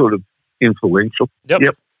pretty sort of influential.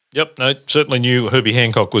 Yep. No, certainly knew Herbie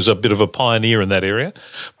Hancock was a bit of a pioneer in that area.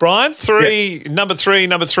 Brian, number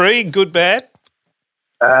three, good, bad?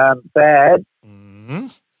 Bad. Mm-hmm.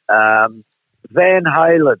 Van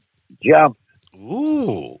Halen, Jump.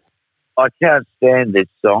 Ooh. I can't stand this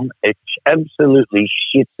song. It absolutely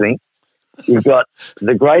shits me. You've got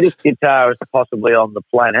the greatest guitarist possibly on the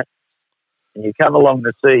planet, and you come along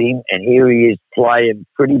to see him, and here he is playing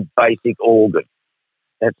pretty basic organ.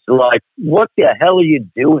 It's like, what the hell are you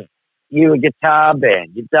doing? You're a guitar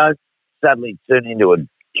band. You don't suddenly turn into a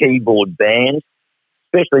keyboard band,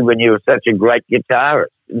 especially when you're such a great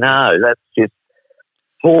guitarist. No, that's just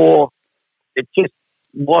poor. It just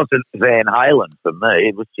wasn't Van Halen for me.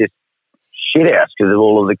 It was just shithouse because of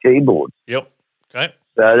all of the keyboards. Yep. Okay.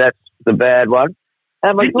 So that's the bad one.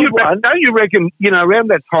 And my good one. Don't you reckon, around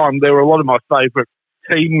that time there were a lot of my favourite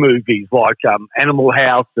teen movies like Animal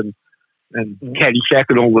House and Caddyshack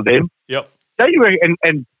and all of them? Yep. Don't you reckon,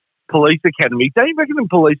 and Police Academy, don't you reckon in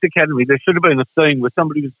Police Academy there should have been a scene where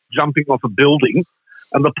somebody was jumping off a building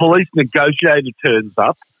and the police negotiator turns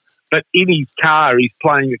up, but in his car he's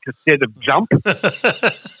playing a cassette of Jump?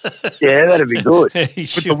 Yeah, that'd be good.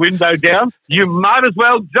 With the window down. You might as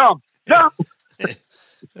well jump. Jump!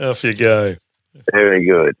 Off you go. Very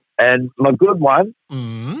good. And my good one,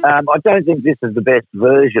 I don't think this is the best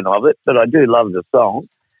version of it, but I do love the song.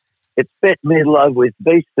 It's Bette Midler with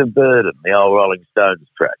Beast of Burden, the old Rolling Stones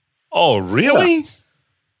track. Oh, really?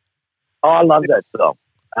 Oh, I love that song.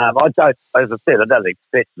 As I said, I don't think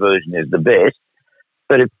Bette's version is the best,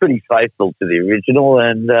 but it's pretty faithful to the original.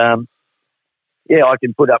 And, I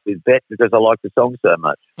can put up with Bette because I like the song so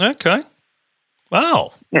much. Okay.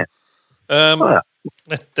 Wow. Yeah.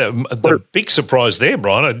 The big surprise there,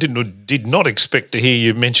 Brian, I did not expect to hear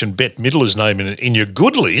you mention Bette Midler's name in your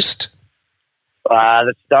good list.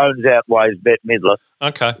 The Stones outweighs Bette Midler.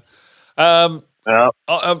 Okay. I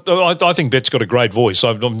think Bette's got a great voice.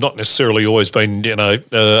 I've not necessarily always been,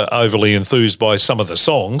 overly enthused by some of the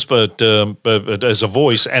songs, but as a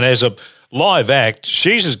voice and as a live act,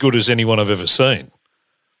 she's as good as anyone I've ever seen.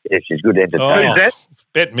 Yeah, she's good entertainer. Who's that?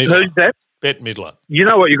 Bette Midler. Who's that? Bette Midler. You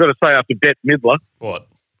know what you've got to say after Bette Midler? What?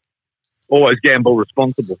 Always gamble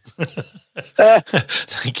responsible.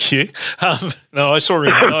 Thank you. No, I saw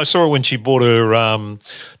her when she bought her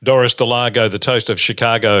Doris DeLargo, the Toast of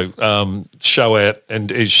Chicago show out,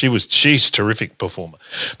 and she's a terrific performer.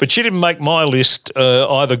 But she didn't make my list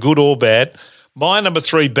either good or bad. My number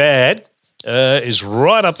 3 bad is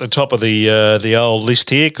right up the top of the old list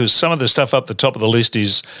here, because some of the stuff up the top of the list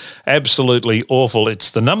is absolutely awful. It's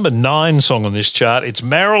the number 9 song on this chart. It's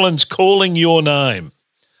Marilyn's Calling Your Name.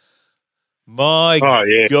 My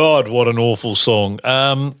God, what an awful song.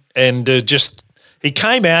 He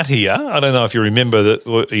came out here, I don't know if you remember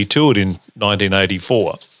that he toured in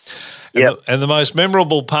 1984, And the most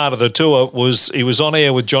memorable part of the tour was he was on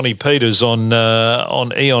air with Johnny Peters on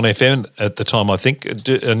Eon FM at the time, I think,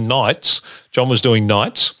 nights. John was doing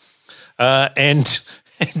nights. And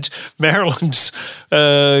Marilyn's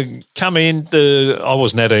come in. I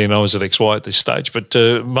wasn't at Ian, I was at XY at this stage, but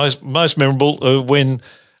most memorable when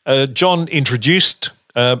John introduced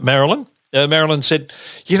Marilyn. Marilyn said,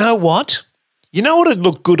 "You know what? You know what would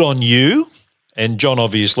look good on you?" And John,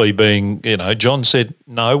 obviously being, John said,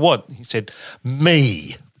 "No, what?" He said,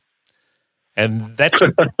 "Me." And that's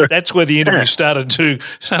where the interview started to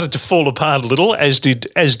fall apart a little, as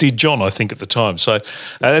did John, I think, at the time. So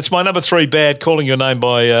that's my number 3 bad, Calling Your Name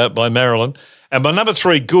by Marilyn. And my number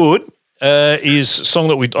 3 good is a song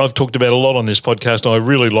that I've talked about a lot on this podcast. And I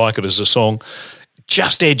really like it as a song.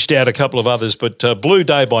 Just edged out a couple of others, but Blue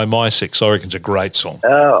Day by My Six, I reckon, is a great song.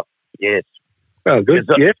 Oh, yes. Oh, good.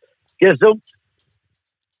 Gazump.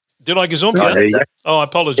 Did I gazump you? Oh, I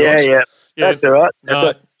apologise. Yeah. That's all right.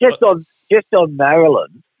 No, Just on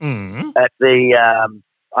Marilyn, mm, at the,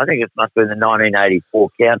 I think it must have been the 1984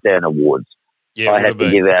 Countdown Awards. yeah, I had to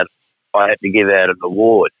give out an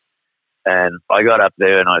award, and I got up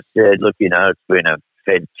there and I said, "Look, it's been a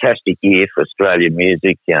fantastic year for Australian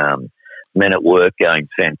music. Men at Work going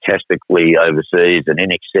fantastically overseas, and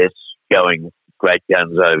In Excess going great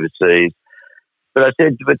guns overseas." But I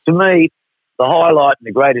said, but to me, the highlight and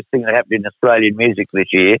the greatest thing that happened in Australian music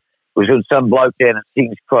this year was when some bloke down at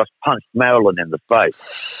King's Cross punched Marilyn in the face.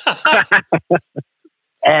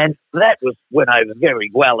 And that went over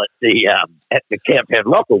very well at the Countdown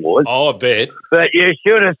Rock Awards. Oh, I bet. But you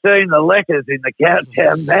should have seen the letters in the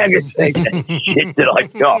Countdown magazine and shit that I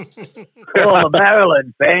got. All the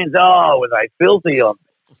Marilyn fans, were they filthy on me?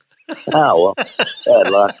 Oh, well,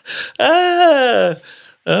 bad luck.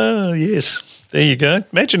 Yes. There you go.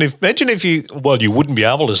 Imagine if you wouldn't be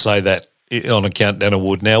able to say that on a Countdown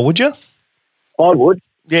Award now, would you? I would.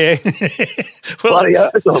 Yeah. Bloody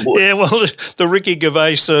oath I would. Yeah, well, the Ricky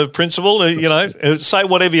Gervais principle, say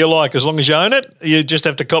whatever you like as long as you own it. You just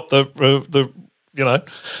have to cop the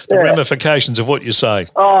ramifications of what you say.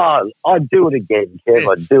 Oh, I'd do it again, Kev.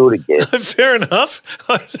 I'd do it again. Fair enough.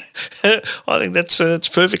 I think that's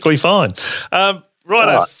perfectly fine.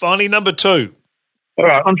 Righto, finally, number 2. All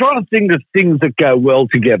right, I'm trying to think of things that go well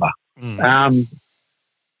together. Back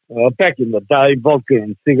in the day, vodka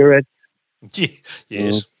and cigarettes.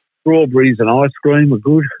 Yes. Strawberries and ice cream are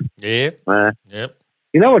good. Yeah. Yep.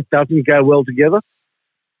 You know what doesn't go well together?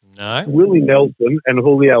 No. Willie Nelson and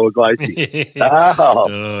Julio Iglesias.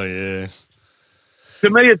 Oh, yeah. To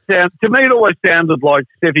me, it always sounded like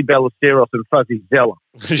Steffi Ballesteros and Fuzzy Zeller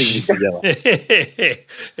singing together.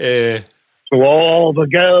 Yeah. To all the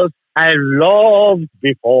girls I loved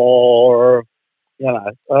before.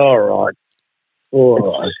 All right.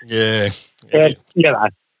 Yeah.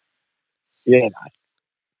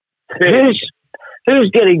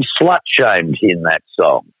 Who's getting slut-shamed in that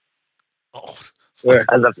song? Oh.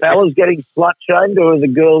 Are the fellas getting slut-shamed or are the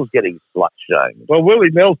girls getting slut-shamed? Well, Willie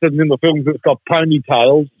Nelson in the films has got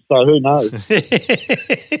ponytails, so who knows?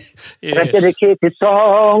 Yes. I dedicate the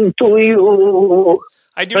song to you.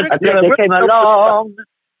 I do. I came along.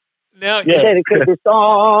 Now, Dedicate the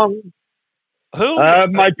song. who?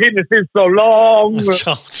 My penis is so long. Oh,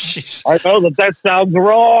 jeez. I know that sounds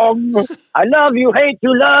wrong. I love you, hate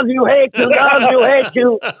you, love you, hate you, love you, hate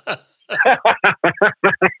you.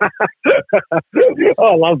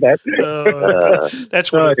 I love that.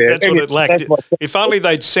 That's what it lacked. That's If only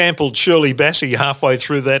they'd sampled Shirley Bassey halfway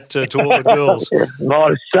through that to all the girls. Might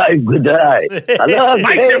have saved the day. I love you,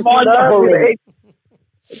 Make hate your you, mind love up you, already. hate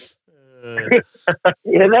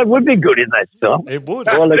Yeah, that would be good in that song. It would.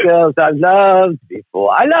 All the girls I've loved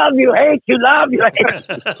before. I love you, hate you, love you, hate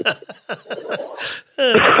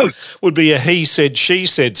you. Would be a he said, she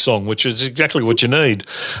said song, which is exactly what you need.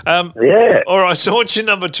 Yeah. All right, so what's your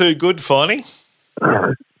number 2 good, Finey?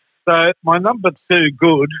 So my number 2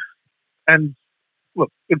 good, and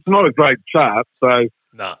look, it's not a great chart, so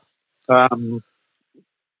No. and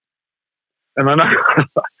I know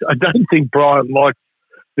I don't think Brian likes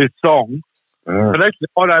this song, but actually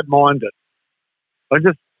I don't mind it. I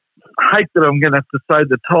just hate that I'm going to have to say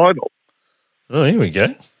the title. Oh, here we go.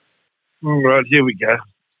 All right, here we go.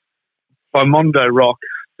 By Mondo Rock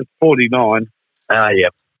at 49. Yeah.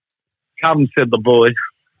 Come, said the boy.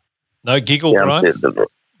 No giggle, Yeah, Brian? said the-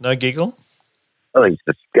 No giggle? Oh, he's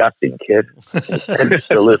disgusting, kid.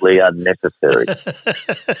 Absolutely unnecessary.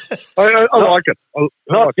 I like it.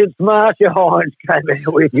 Not since Marsha Hines came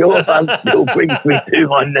out with your hug still brings me to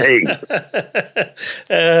my knees.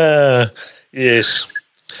 Yes.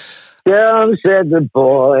 Come, said the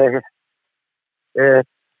boy.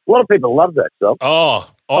 A lot of people love that song.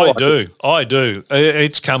 Oh, I do.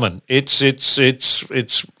 It's coming.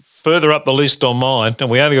 It's further up the list on mine, and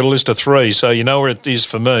we only got a list of 3, so you know where it is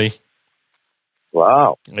for me.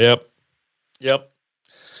 Wow. Yep.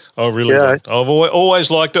 I really do. I've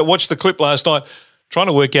always liked it. Watched the clip last night, trying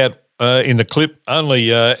to work out in the clip,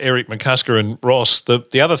 only Eric McCusker and Ross,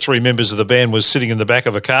 the other 3 members of the band was sitting in the back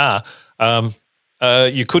of a car.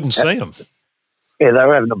 You couldn't see them. Yeah, they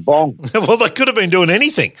were having a bong. Well, they could have been doing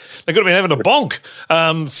anything. They could have been having a bonk,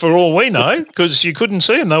 for all we know, because you couldn't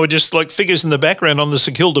see them. They were just like figures in the background on the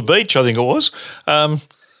St Kilda beach, I think it was,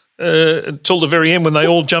 until the very end when they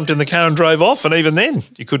all jumped in the car and drove off, and even then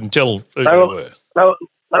you couldn't tell who they were.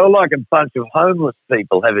 They were like a bunch of homeless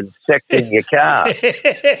people having sex in your car.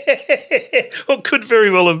 Well, could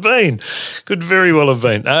very well have been.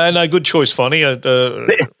 No, good choice, Fonny. I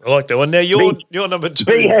like that one. Now, you're number 2.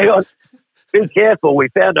 Hang on. Be careful. We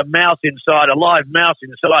found a live mouse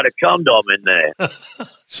inside a condom in there.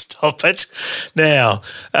 Stop it. Now,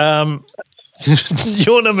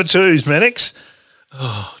 your number 2's Mannix.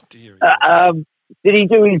 Oh, dear. Did he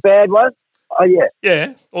do his bad one? Oh, yeah.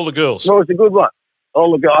 Yeah, all the girls. No, it's a good one.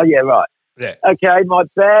 All the girls. Oh, yeah, right. Yeah. Okay, my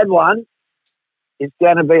bad one is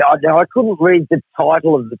going to be, now I couldn't read the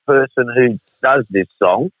title of the person who does this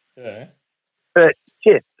song. Yeah. But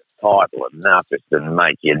just title enough is to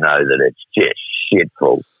make you know that it's just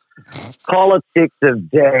shitful. Politics of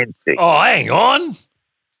Dancing. Oh, hang on.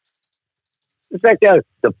 Does that go?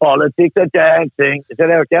 The Politics of Dancing. Is that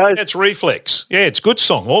how it goes? That's Reflex. Yeah, it's a good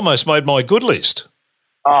song. Almost made my good list.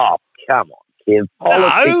 Oh, come on, kid.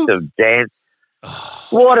 Politics of Dancing.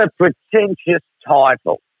 What a pretentious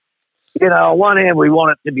title. You know, on one hand, we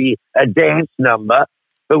want it to be a dance number,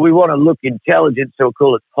 but we want to look intelligent, so we'll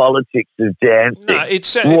call it Politics of Dancing.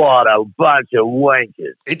 No, what a bunch of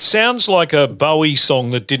wankers. It sounds like a Bowie song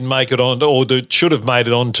that didn't make it on, or that should have made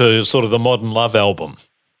it onto sort of the Modern Love album.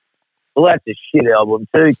 Well, that's a shit album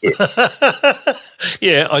too, kid.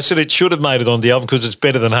 Yeah, I said it should have made it on the album because it's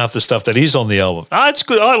better than half the stuff that is on the album. It's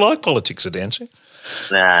good. I like Politics of Dancing.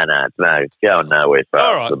 No, it's going nowhere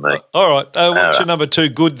fast for me. All right. What's your number 2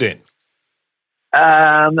 good then?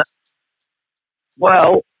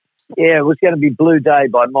 Well, yeah, it was going to be Blue Day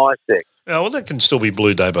by My Sex. Oh, well, that can still be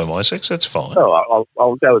Blue Day by My Sex. That's fine. Oh,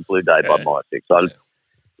 I'll go with Blue Day by My Sex. I was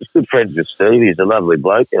good friends with Steve. He's a lovely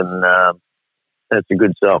bloke, and that's a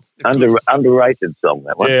good song. Underrated song,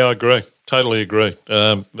 that one. Yeah, I agree. Totally agree.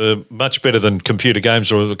 Much better than Computer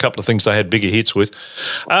Games or a couple of things they had bigger hits with.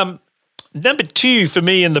 Number 2 for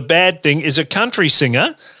me in the bad thing is a country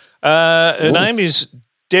singer. Her name is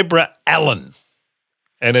Deborah Allen,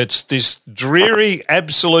 and it's this dreary,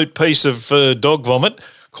 absolute piece of dog vomit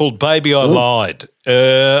called Baby I Lied.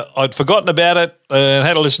 I'd forgotten about it and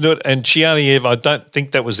had to listen to it, and I don't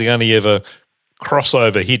think that was the only ever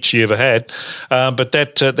crossover hit she ever had, but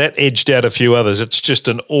that edged out a few others. It's just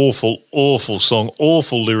an awful, awful song,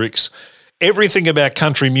 awful lyrics. Everything about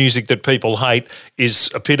country music that people hate is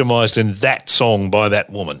epitomised in that song by that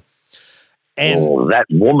woman. And that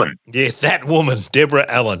woman. Yeah, that woman, Deborah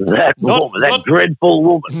Allen. That dreadful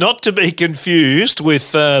woman. Not to be confused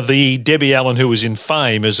with the Debbie Allen who was in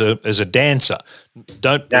Fame as a dancer.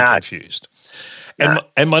 Don't be confused.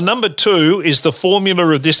 And my number 2 is the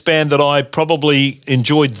formula of this band that I probably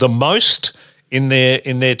enjoyed the most in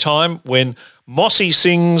their time, when Mossy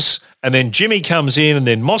sings and then Jimmy comes in, and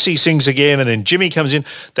then Mossy sings again, and then Jimmy comes in.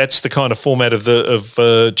 That's the kind of format of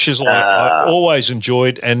Chisel I always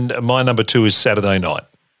enjoyed, and my number 2 is Saturday Night.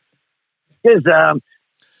 Our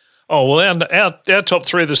top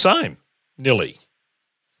 3 are the same, nearly.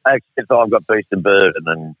 Except I've got Beast and Bird, and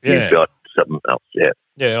then you've got something else. Yeah,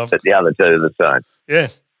 but the other 2 are the same. Yeah.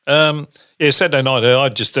 Saturday Night.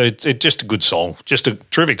 It's just a good song, just a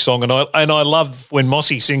terrific song, and I love when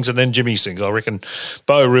Mossy sings and then Jimmy sings. I reckon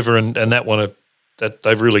Bow River and that one they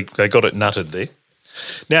got it nutted there.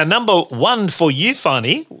 Now, number 1 for you,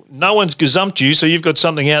 Funny. No one's gazumped you, so you've got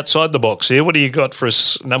something outside the box here. What do you got for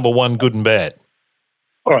us? Number 1, good and bad.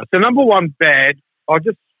 All right. So number 1, bad. I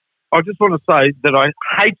just want to say that I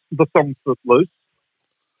hate the song Footloose.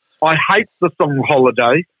 I hate the song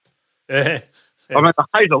Holiday. Yeah. I mean, I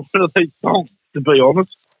hate a lot of these songs, to be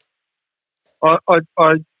honest. I'm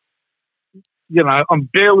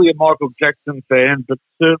barely a Michael Jackson fan, but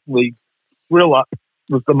certainly Thriller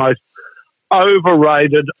was the most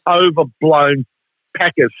overrated, overblown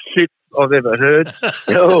pack of shit I've ever heard.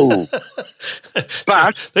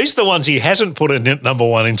 But these are the ones he hasn't put in at number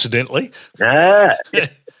 1, incidentally. Yeah.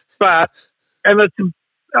 I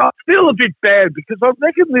feel a bit bad because I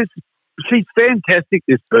reckon she's fantastic,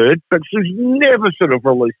 this bird, but she's never should have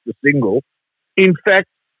released a single. In fact,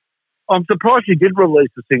 I'm surprised she did release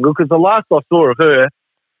a single because the last I saw of her,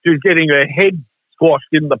 she was getting her head squashed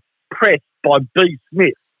in the press by B.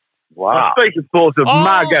 Smith. Wow. I speak, of course, of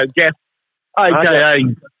Margot Gaff, a.k.a.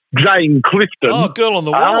 Jane Clifton. Oh, Girl on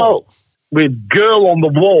the Wall. With Girl on the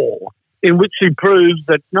Wall, in which she proves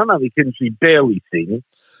that not only can she barely sing,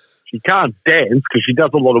 she can't dance because she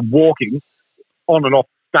does a lot of walking on and off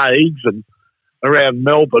stage and around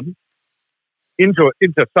Melbourne into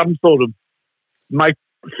some sort of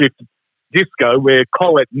makeshift disco where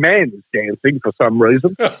Colette Mann is dancing for some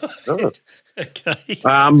reason. Okay.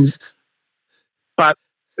 But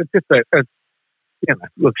it's just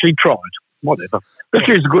look, she tried. Whatever. But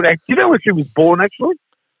she was a good actor. You know where she was born, actually?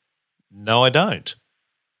 No, I don't.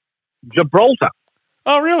 Gibraltar.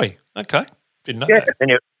 Oh, really? Okay. Didn't know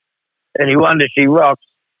that. Any wonder she rocks.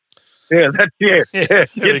 Yeah, that's Yeah,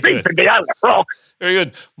 You think to be able to rock. Very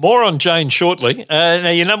good. More on Jane shortly. Now,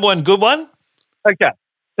 your number one good one? Okay.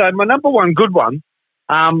 So my number one good one,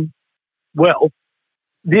 who's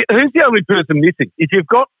the only person missing? If you've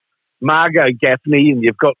got Margot Gaffney and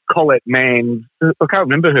you've got Colette Mann, I can't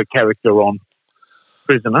remember her character on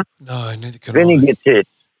Prisoner. No, neither can Then I. he gets it.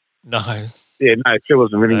 No. Yeah, no, she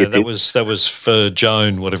wasn't really that was for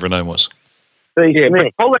Joan, whatever her name was. Yeah, but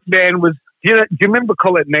Colette Mann was. Do you remember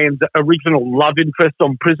Colette Mann's original love interest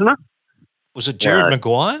on Prisoner? Was it Jared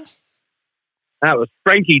Maguire? No, it was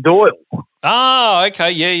Frankie Doyle. Oh, okay.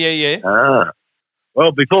 Yeah. Ah.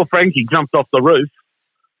 Well, before Frankie jumped off the roof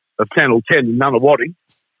of Channel 10 in Nunawading,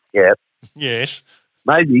 Yeah. Yes.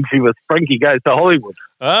 maybe she was Frankie Goes to Hollywood.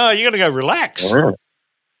 Oh, you got to go relax. Ah.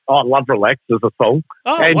 I love Relax as a song.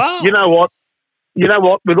 Oh, And wow. you know what?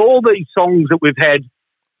 With all these songs that we've had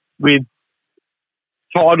with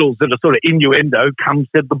titles that are sort of innuendo, Come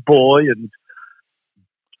Said the Boy and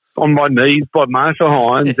On My Knees by Marsha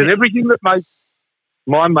Hines and everything that makes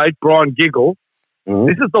my mate Brian giggle,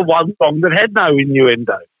 this is the one song that had no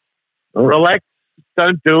innuendo. Relax,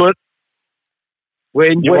 don't do it.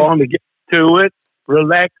 When you want to get to it,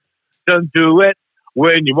 relax, don't do it.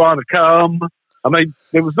 When you want to come. I mean,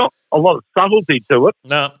 there was not a lot of subtlety to it.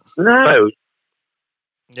 No.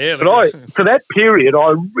 Yeah. But for that period,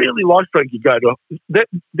 I really liked Frankie Go to.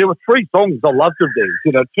 There were three songs I loved of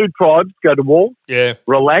these. Two Tribes Go to War, Yeah.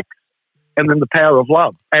 Relax, and then The Power of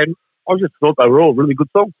Love. And I just thought they were all really good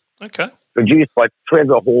songs. Okay. Produced by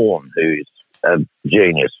Trevor Horn, who's a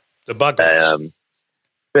genius. The Buggles.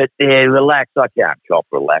 But Relax, I can't cop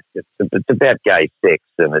Relax. It's about gay sex,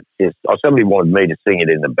 and it's just somebody wanted me to sing it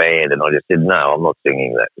in the band, and I just said no, I'm not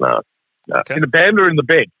singing that. No. Okay. In the band or in the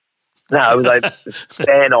bed? No, the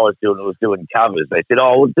band I was doing covers. They said,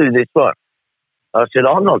 "Oh, we'll do this one." I said,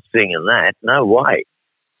 "I'm not singing that. No way."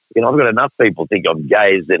 I've got enough people think I'm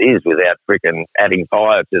gay as it is without freaking adding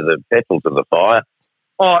fire to the petrol to the fire.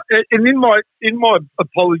 Oh, and in my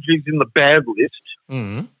apologies in the bad list,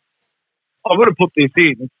 Mm. I've got to put this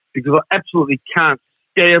in because I absolutely can't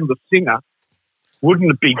stand the singer. Wouldn't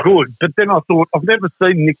it be good? But then I thought, I've never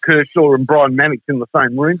seen Nick Kershaw and Brian Mannix in the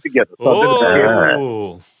same room together. So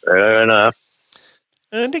Oh. Fair enough.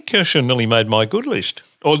 Nick Kershaw nearly made my good list.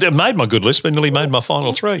 Or made my good list, but nearly made my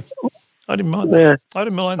final three. I didn't mind that. Yeah. I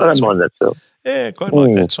didn't mind I that don't song. mind that song. Yeah, quite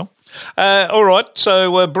like that song. All right,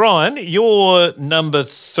 so Brian, your number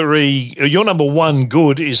one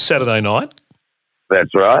good is Saturday Night,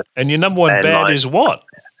 That's right. and your number one And bad mine. is what?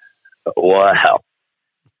 Wow.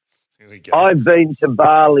 Here we go. I've been to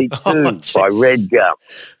Bali too Oh, by jeez. Red Gum.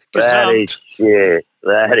 That is Gazumped. shit.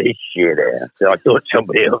 That is shit out. So I thought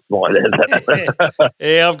somebody else might have that.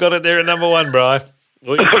 Yeah, I've got it there at number one, Brian.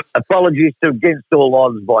 Apologies to Against All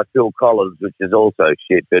Odds by Phil Collins, which is also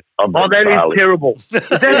shit. But I've been that to Bali. is terrible. Is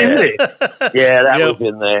that in there? Yeah, that Yep. was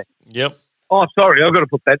in there. Yep, Oh, sorry, I've got to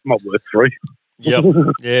put that in my work three. yep.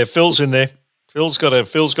 Yeah, Phil's in there. Phil's got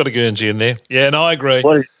a Guernsey in there. Yeah, and I agree.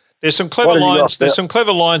 What is, There's some clever What have you got, lines. There's Phil? some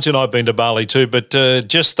clever lines in I've been to Bali too, but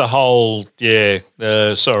just the whole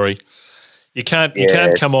sorry. You can't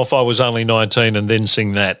come off I was only 19 and then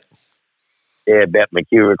sing that. yeah, about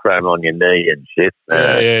mercurochrome on your knee and shit.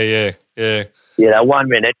 Yeah. 1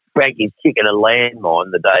 minute, Frankie's kicking a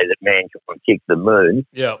landmine the day that mankind kicked the moon.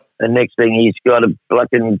 Yeah. And next thing he's got a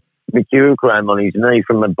fucking mercurochrome on his knee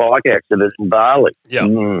from a bike accident in Bali. Yeah.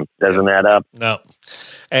 Doesn't add up. No.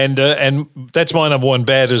 And that's my number one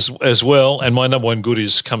bad as well. And my number one good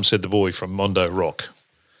is Come Said the Boy from Mondo Rock.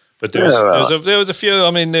 But there was a few.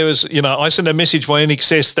 I mean, there was, I sent a message by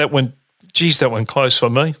NXS that went close for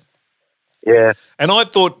me. Yeah. And I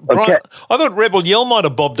thought, Okay. I thought Rebel Yell might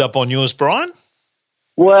have bobbed up on yours, Brian.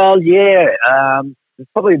 Well, yeah, it's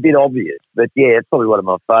probably a bit obvious, but yeah, it's probably one of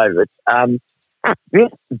my favourites.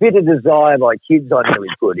 Bit of Desire by Kids I nearly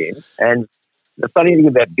put in, and the funny thing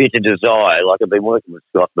about Bitter Desire, like I've been working with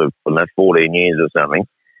Scott for 14 years or something,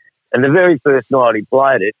 and the very first night he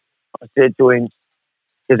played it, I said to him,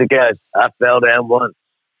 because it goes, I fell down once,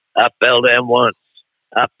 I fell down once,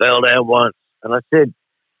 I fell down once. And I said,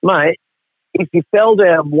 mate, if you fell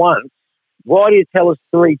down once, why do you tell us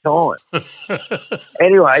 3 times?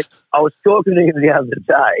 Anyway, I was talking to him the other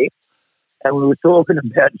day, and we were talking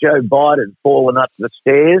about Joe Biden falling up the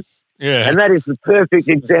stairs. Yeah. And that is the perfect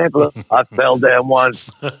example of I fell down once,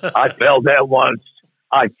 I fell down once,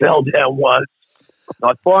 I fell down once.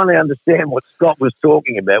 I finally understand what Scott was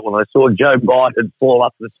talking about when I saw Joe Biden fall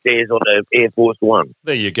up the stairs on Air Force One.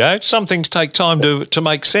 There you go. Some things take time to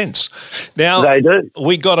make sense. Now, They do.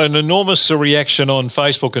 we got an enormous reaction on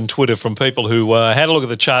Facebook and Twitter from people who had a look at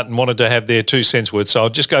the chart and wanted to have their 2 cents worth. So I'll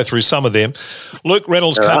just go through some of them. Luke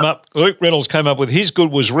Reynolds came up with his good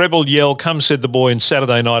was Rebel Yell, Come Said the Boy, and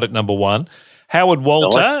Saturday Night at number 1. Howard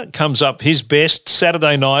Walter comes up his best,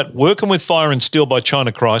 Saturday Night, Working with Fire and Steel by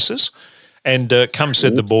China Crisis. And Come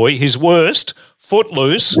Said the Boy. His worst,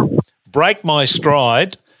 Footloose, Break My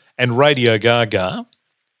Stride, and Radio Gaga.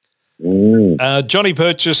 Johnny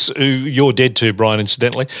Purchase, who you're dead to, Brian,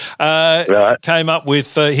 incidentally, came up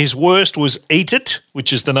with his worst was Eat It,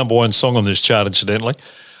 which is the number 1 song on this chart, incidentally.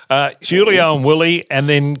 Julio and Willie, and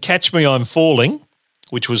then Catch Me I'm Falling,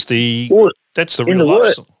 which was that's the real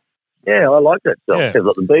life song. Yeah, I like that song. Yeah. Sounds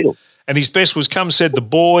like the Beatles. And his best was Come Said the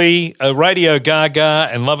Boy, Radio Gaga,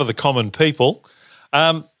 and Love of the Common People.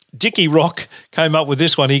 Dickie Rock came up with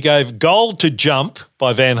this one. He gave Gold to Jump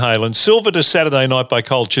by Van Halen, Silver to Saturday Night by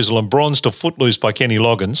Cold Chisel, and Bronze to Footloose by Kenny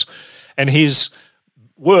Loggins. And his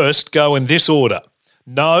worst go in this order.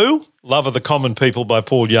 No, Love of the Common People by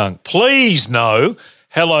Paul Young. Please no,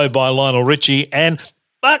 Hello by Lionel Richie. And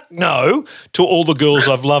fuck no to All the Girls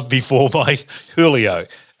I've Loved Before by Julio.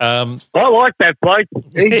 I like that bloke.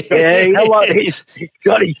 He's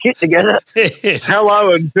got his shit together. Yes.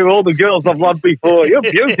 Hello, and to all the girls I've loved before. You're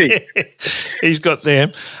beauty. He's got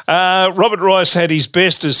them. Robert Rice had his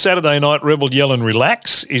best as Saturday Night, Rebel Yell and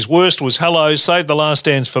Relax. His worst was Hello, Save the Last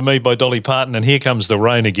Dance for Me by Dolly Parton, and Here Comes the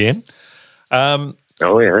Rain Again.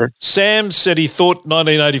 Sam said he thought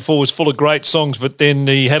 1984 was full of great songs, but then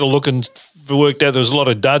he had a look and worked out there was a lot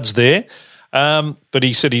of duds there. But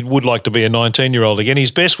he said he would like to be a 19-year-old again.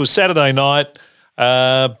 His best was Saturday Night,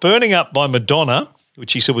 Burning Up by Madonna,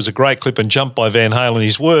 which he said was a great clip, and Jump by Van Halen.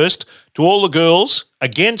 His worst, To All the Girls,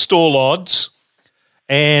 Against All Odds,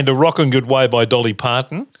 and A Rockin' Good Way by Dolly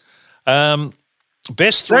Parton.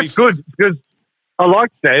 Best 3... That's good, because I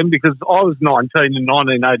like Sam, because I was 19 in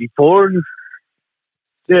 1984, and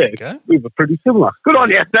we were pretty similar. Good on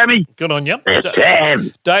you, Sammy. Good on you.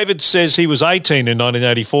 Sam. David says he was 18 in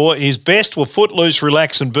 1984. His best were Footloose,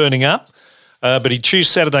 Relax, and Burning Up. But he'd choose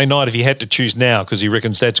Saturday Night if he had to choose now, because he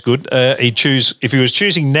reckons that's good. If he was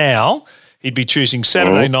choosing now, he'd be choosing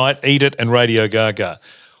Saturday Night, Eat It, and Radio Gaga.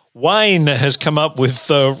 Wayne has come up with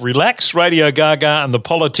Relax, Radio Gaga, and The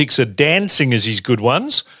Politics of Dancing as his good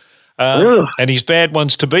ones. And his bad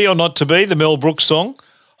ones, To Be or Not to Be, the Mel Brooks song.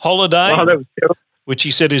 Holiday. Oh, that was terrible. Which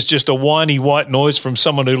he said is just a whiny white noise from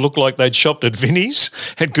someone who looked like they'd shopped at Vinnie's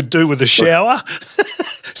and could do with a shower.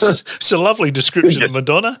 It's a lovely description of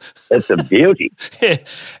Madonna. That's a beauty. Yeah.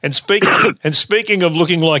 And speaking of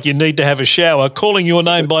looking like you need to have a shower, Calling Your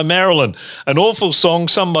Name by Marilyn, an awful song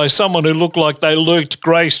sung by someone who looked like they lurked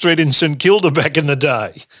Grey Street in St Kilda back in the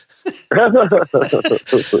day.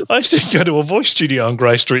 I used to go to a voice studio on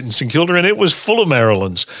Grey Street in St Kilda, and it was full of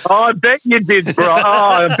Marilyns. Oh, I bet you did, bro.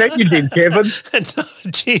 I bet you did, Kevin. No, I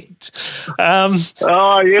did.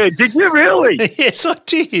 Oh, yeah. Did you really? Yes, I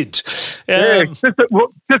did.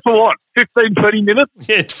 Just for what, 15, 20 minutes?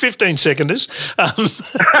 Yeah, 15 seconders.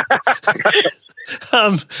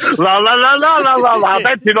 La, la, la, la, la, la, la.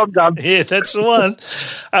 That's it, I'm done. Yeah, that's the one.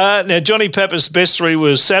 Now, Johnny Pappas' best 3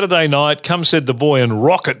 was Saturday Night, Come Said the Boy, and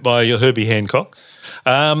Rocket by Herbie Hancock.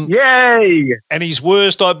 Yay! And his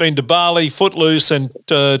worst, I've Been to Bali, Footloose, and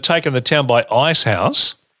Taken the Town by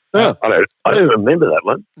Icehouse. I don't remember that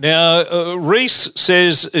one. Now, Reese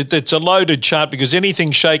says it's a loaded chart because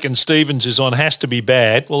anything Shakin' Stevens is on has to be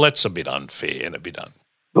bad. Well, that's a bit unfair and a bit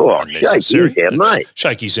unnecessary. Shaky's our mate.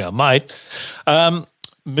 Shaky's our mate.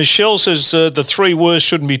 Michelle says the 3 worst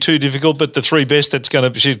shouldn't be too difficult, but the 3 best,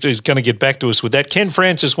 she's going to get back to us with that. Ken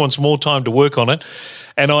Francis wants more time to work on it.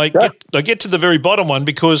 And I get to the very bottom one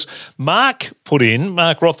because Mark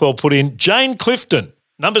Rothwell put in Jane Clifton,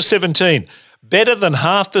 number 17, better than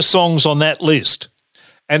half the songs on that list.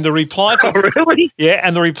 And the reply to really? Yeah,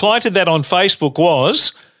 and the reply to that on Facebook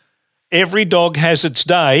was Every Dog Has Its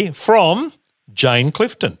Day from Jane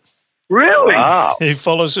Clifton. Really? Oh. He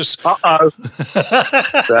follows us. Uh-oh.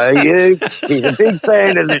 So he's a big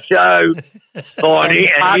fan of the show, Finey,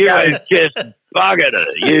 and you've just buggered her.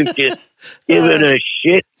 You've just given her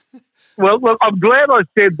shit. Well, look, I'm glad I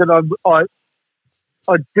said that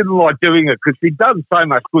I didn't like doing it because he'd done so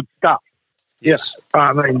much good stuff. Yes.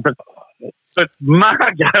 I mean, but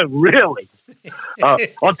Margo, really?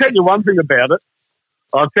 I'll tell you one thing about it.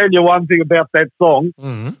 I'll tell you one thing about that song.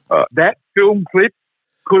 Mm-hmm. That film clip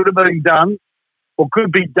could have been done or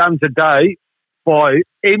could be done today by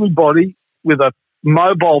anybody with a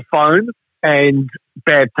mobile phone and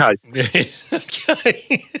bad taste.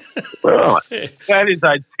 Okay. Right. That is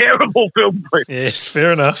a terrible film clip. Yes,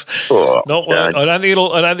 fair enough. Oh, Not well, I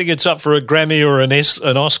don't think it's up for a Grammy or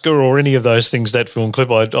an Oscar or any of those things. That film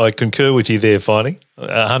clip, I concur with you there, Finey,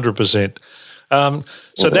 100%.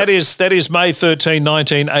 So that is May 13,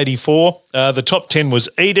 1984. The top 10 was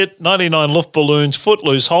Eat It, 99 Luftballoons,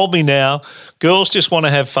 Footloose, Hold Me Now, Girls Just Want to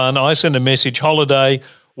Have Fun, I Send a Message, Holiday,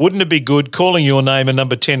 Wouldn't It Be Good, Calling Your Name, and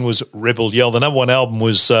number 10 was Rebel Yell. The number one album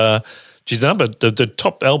was, the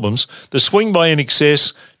top albums, The Swing by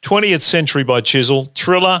INXS, 20th Century by Chisel,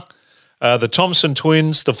 Thriller, the Thompson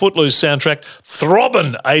Twins, the Footloose soundtrack,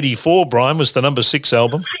 Throbbin' 84, Brian, was the number 6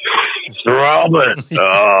 album. Throbbing.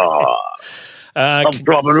 Oh. I'm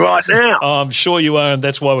throbbing right now. I'm sure you are, and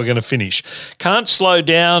that's why we're going to finish. Can't Slow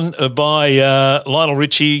Down by Lionel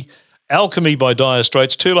Richie, Alchemy by Dire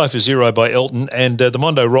Straits, Two Life is Zero by Elton, and The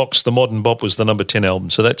Mondo Rocks, The Modern Bop was the number 10 album.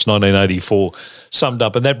 So that's 1984 summed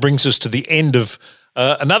up, and that brings us to the end of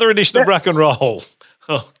another edition of Rock and Roll.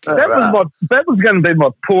 Oh. That was going to be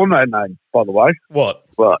my porno name, by the way. What?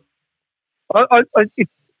 What?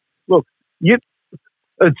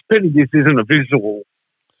 It's pity this isn't a visual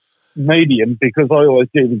medium because I always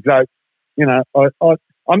do the joke,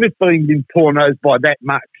 I miss being in pornos by that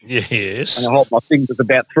much. Yes. And I hold my fingers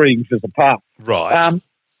about 3 inches apart. Right.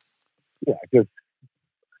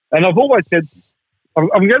 And I've always said, I'm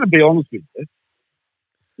going to be honest with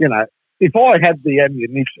you, if I had the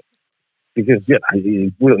ammunition, because,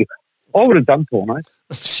 you really, I would have done pornos.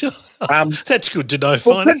 That's good to know,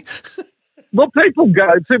 Finey. Well, people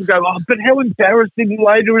go, oh, but how embarrassing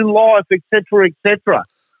later in life, etc., etc.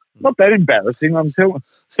 Not that embarrassing, I'm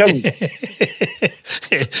telling you.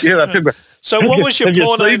 So what was your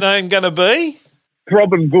porno name going to be?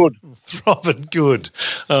 Throbbing Good. Throbbing Good.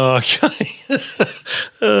 Oh, okay.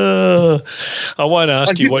 I won't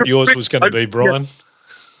ask you what yours was going to be, Brian.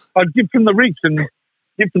 I'd give from the rich and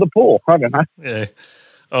give to the poor. I don't know. Yeah.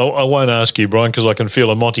 I won't ask you, Brian, because I can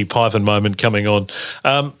feel a Monty Python moment coming on.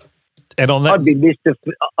 And on that, I'd be Mr.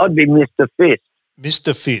 Fist.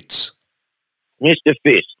 Mr. Fitz. Mr.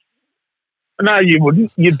 Fist. No, you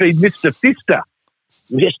wouldn't. You'd be Mr. Fister.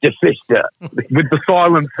 Mr. Fister. With the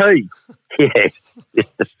silent T. Yes.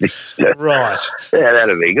 Mr. Fister. Right. Yeah,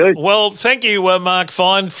 that'd be good. Well, thank you, Mark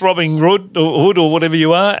Fine, Throbbing Hood or whatever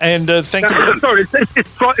you are, and thank you. Sorry,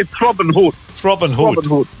 it's Throbbing Hood. Throbbing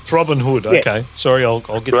Hood. Throbbing Hood. Okay. Yeah. Sorry, I'll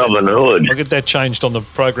get Throbbing Hood. I'll get that changed on the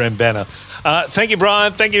program banner. Thank you,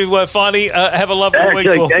 Brian. Thank you, Finey. Have a lovely week,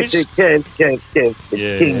 boys. Kev. Yes.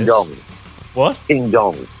 King Dong. What? King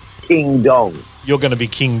Dong. You're going to be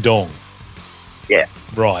King Dong. Yeah.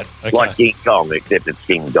 Right. Okay. Like King Kong, except it's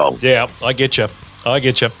King Dong. Yeah, I get you. Hang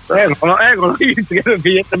on. I used to get a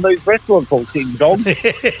Vietnamese restaurant called King Dong.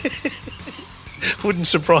 Wouldn't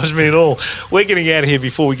surprise me at all. We're getting out of here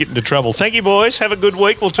before we get into trouble. Thank you, boys. Have a good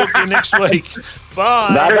week. We'll talk to you next week.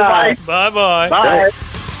 Bye. Bye-bye. Bye-bye. Bye.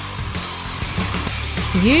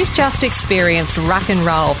 You've just experienced Rock and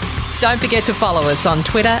Roll. Don't forget to follow us on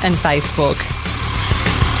Twitter and Facebook.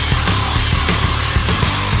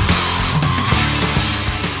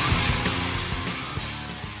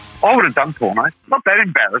 I would have done porno. Not that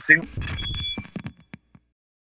embarrassing.